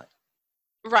couldn't not.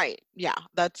 Right. Yeah,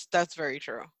 that's very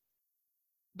true.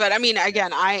 But I mean,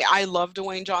 again, I love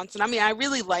Dwayne Johnson. I mean, I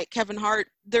really like Kevin Hart.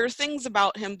 There are things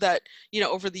about him that,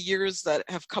 over the years that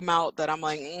have come out that I'm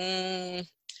like,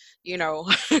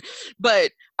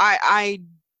 but I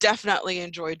definitely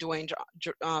enjoy Dwayne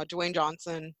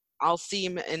Johnson. I'll see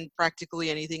him in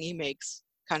practically anything he makes,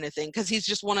 kind of thing, because he's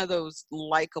just one of those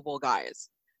likable guys.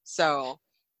 So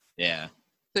yeah.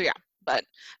 But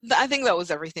I think that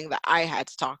was everything that I had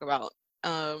to talk about.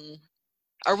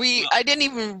 Are we? I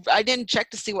didn't check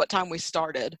to see what time we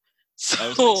started. So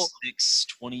it was like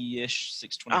 6:20-ish,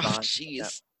 6:25. Oh,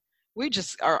 jeez, we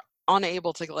just are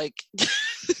unable to get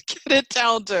it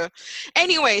down to.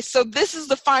 Anyway, so this is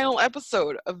the final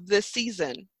episode of this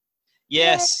season.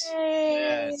 Yes.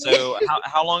 Yay! Yeah. So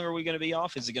how long are we going to be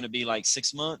off? Is it going to be like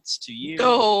 6 months, 2 years?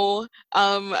 No.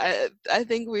 I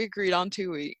think we agreed on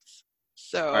 2 weeks.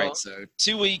 So. All right. So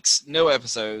 2 weeks, no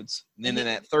episodes, and then in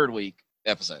that third week,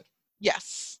 episode.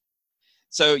 Yes.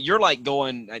 So you're like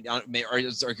going, or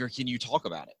can you talk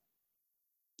about it?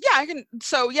 Yeah, I can.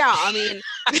 So yeah, I mean,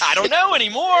 I don't know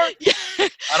anymore. Yeah.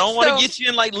 I don't want to get you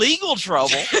in like legal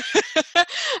trouble.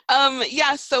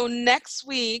 Yeah. So next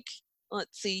week,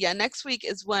 let's see. Yeah, next week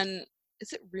is when.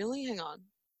 Is it really? Hang on.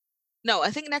 No, I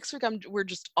think next week we're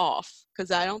just off because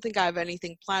I don't think I have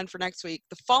anything planned for next week.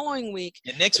 The following week.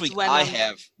 Yeah, next week I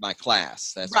have my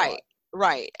class. That's right. Why.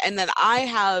 Right. And then I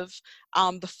have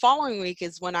the following week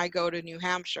is when I go to New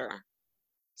Hampshire.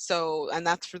 So, and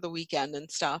that's for the weekend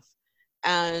and stuff.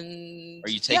 And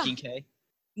are you taking Kay?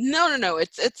 No.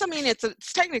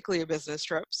 It's technically a business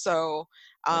trip. So,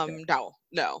 Okay.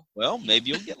 no. Well,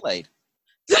 maybe you'll get laid.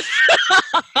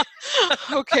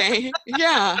 Okay.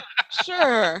 Yeah,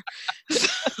 sure.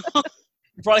 So,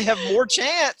 You probably have more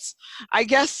chance. I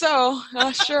guess so.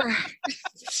 Sure.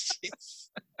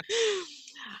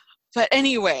 But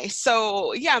anyway,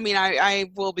 so yeah, I mean, I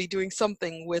will be doing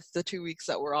something with the 2 weeks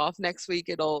that we're off. Next week,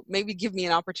 it'll maybe give me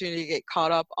an opportunity to get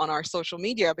caught up on our social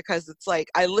media because it's like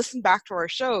I listen back to our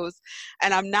shows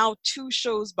and I'm now 2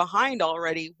 shows behind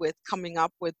already with coming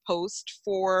up with posts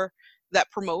for that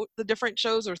promote the different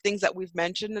shows or things that we've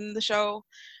mentioned in the show.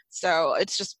 So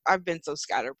it's just, I've been so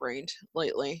scatterbrained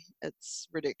lately. It's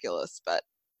ridiculous, but.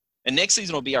 And next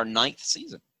season will be our 9th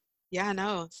season. Yeah, I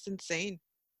know. It's insane.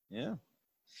 Yeah.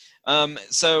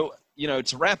 So,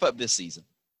 to wrap up this season,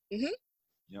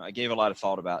 I gave a lot of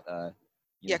thought about,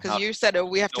 because you said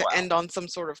we have to end on some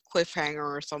sort of cliffhanger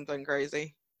or something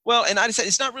crazy. Well, and I said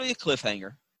it's not really a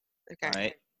cliffhanger. Okay.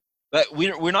 Right. But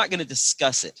we're not going to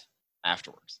discuss it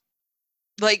afterwards.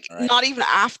 Like, All right. not even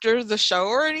after the show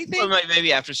or anything? Well,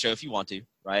 maybe after the show if you want to,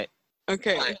 right?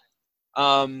 Okay.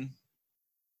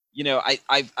 You know,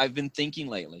 I've been thinking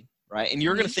lately, right? And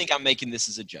you're gonna think I'm making this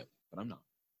as a joke, but I'm not.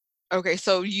 Okay,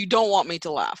 so you don't want me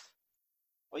to laugh.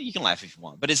 Well, you can laugh if you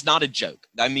want, but it's not a joke.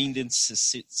 I mean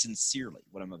sincerely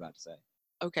what I'm about to say.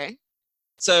 Okay.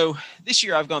 So this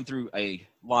year I've gone through a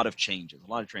lot of changes, a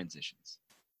lot of transitions.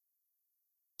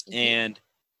 And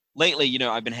lately, you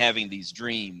know, I've been having these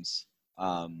dreams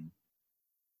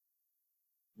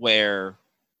where,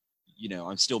 you know,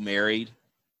 I'm still married.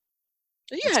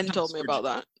 You It's hadn't kind of told me about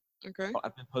spiritual. that. Okay. Well,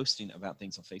 I've been posting about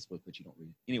things on Facebook, but you don't read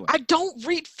it. Anyway. I don't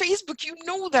read Facebook. You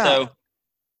know that. So,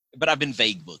 but I've been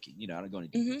vague booking, you know, I don't go into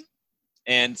details. Mhm.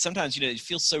 And sometimes, you know, it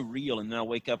feels so real, and then I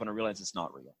wake up and I realize it's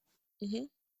not real. Mhm.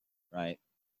 Right.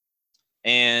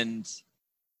 And,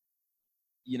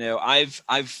 you know, I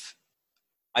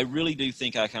really do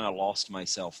think I kind of lost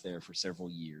myself there for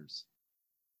several years.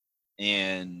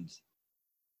 And,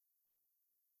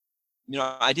 you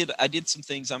know, I did some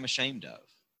things I'm ashamed of.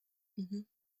 Mhm.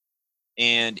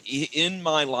 And in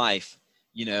my life,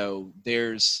 you know,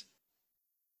 there's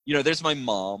my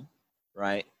mom,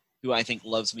 right, who I think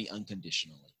loves me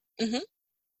unconditionally. Mhm.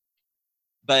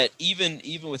 But even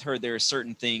with her, there are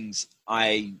certain things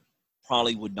I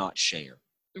probably would not share.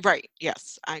 Right.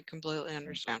 Yes, I completely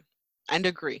understand and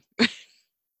agree.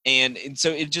 And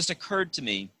so it just occurred to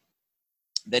me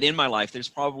that in my life, there's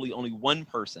probably only one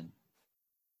person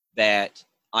that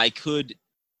I could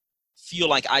feel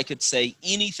like I could say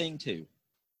anything to,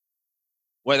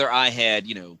 whether I had,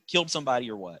 you know, killed somebody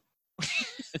or what,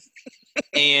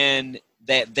 and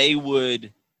that they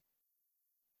would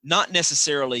not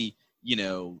necessarily, you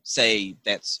know, say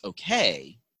that's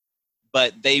okay,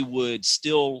 but they would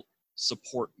still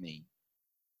support me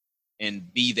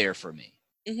and be there for me.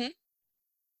 Mhm.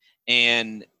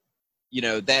 And, you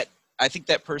know, that I think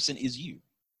that person is you.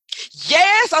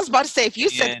 Yes, I was about to say, if you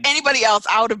said And- anybody else,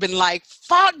 I would have been like,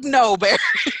 fuck no, Barry.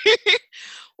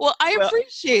 Well, I Well,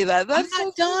 appreciate that. I'm That's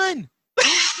not so done.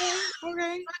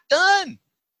 okay. Done.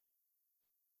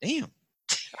 Damn.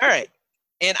 All right.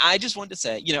 And I just wanted to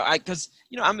say, you know, because,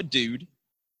 you know, I'm a dude,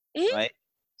 Mhm. right?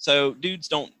 So dudes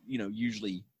don't, you know,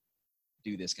 usually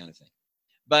do this kind of thing.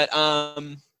 But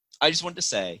I just wanted to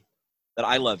say that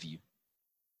I love you,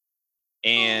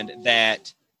 and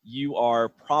that you are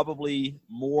probably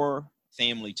more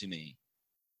family to me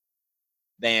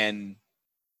than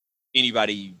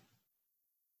anybody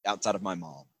outside of my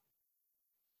mom.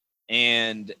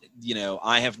 And, you know,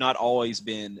 I have not always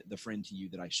been the friend to you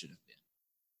that I should have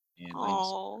been. And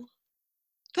Oh,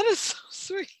 that is so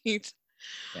sweet.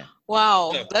 Yeah.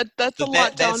 Wow, So- that's so a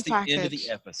lot to that's the unpackage. end of the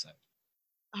episode.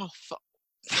 Oh, fuck.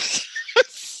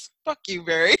 Fuck you,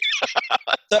 Barry.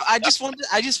 So I just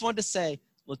wanted to say,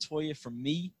 Latoya, from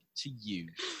me to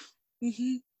you,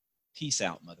 Mhm. peace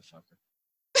out, motherfucker.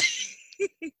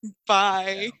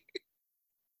 Bye.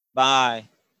 Bye.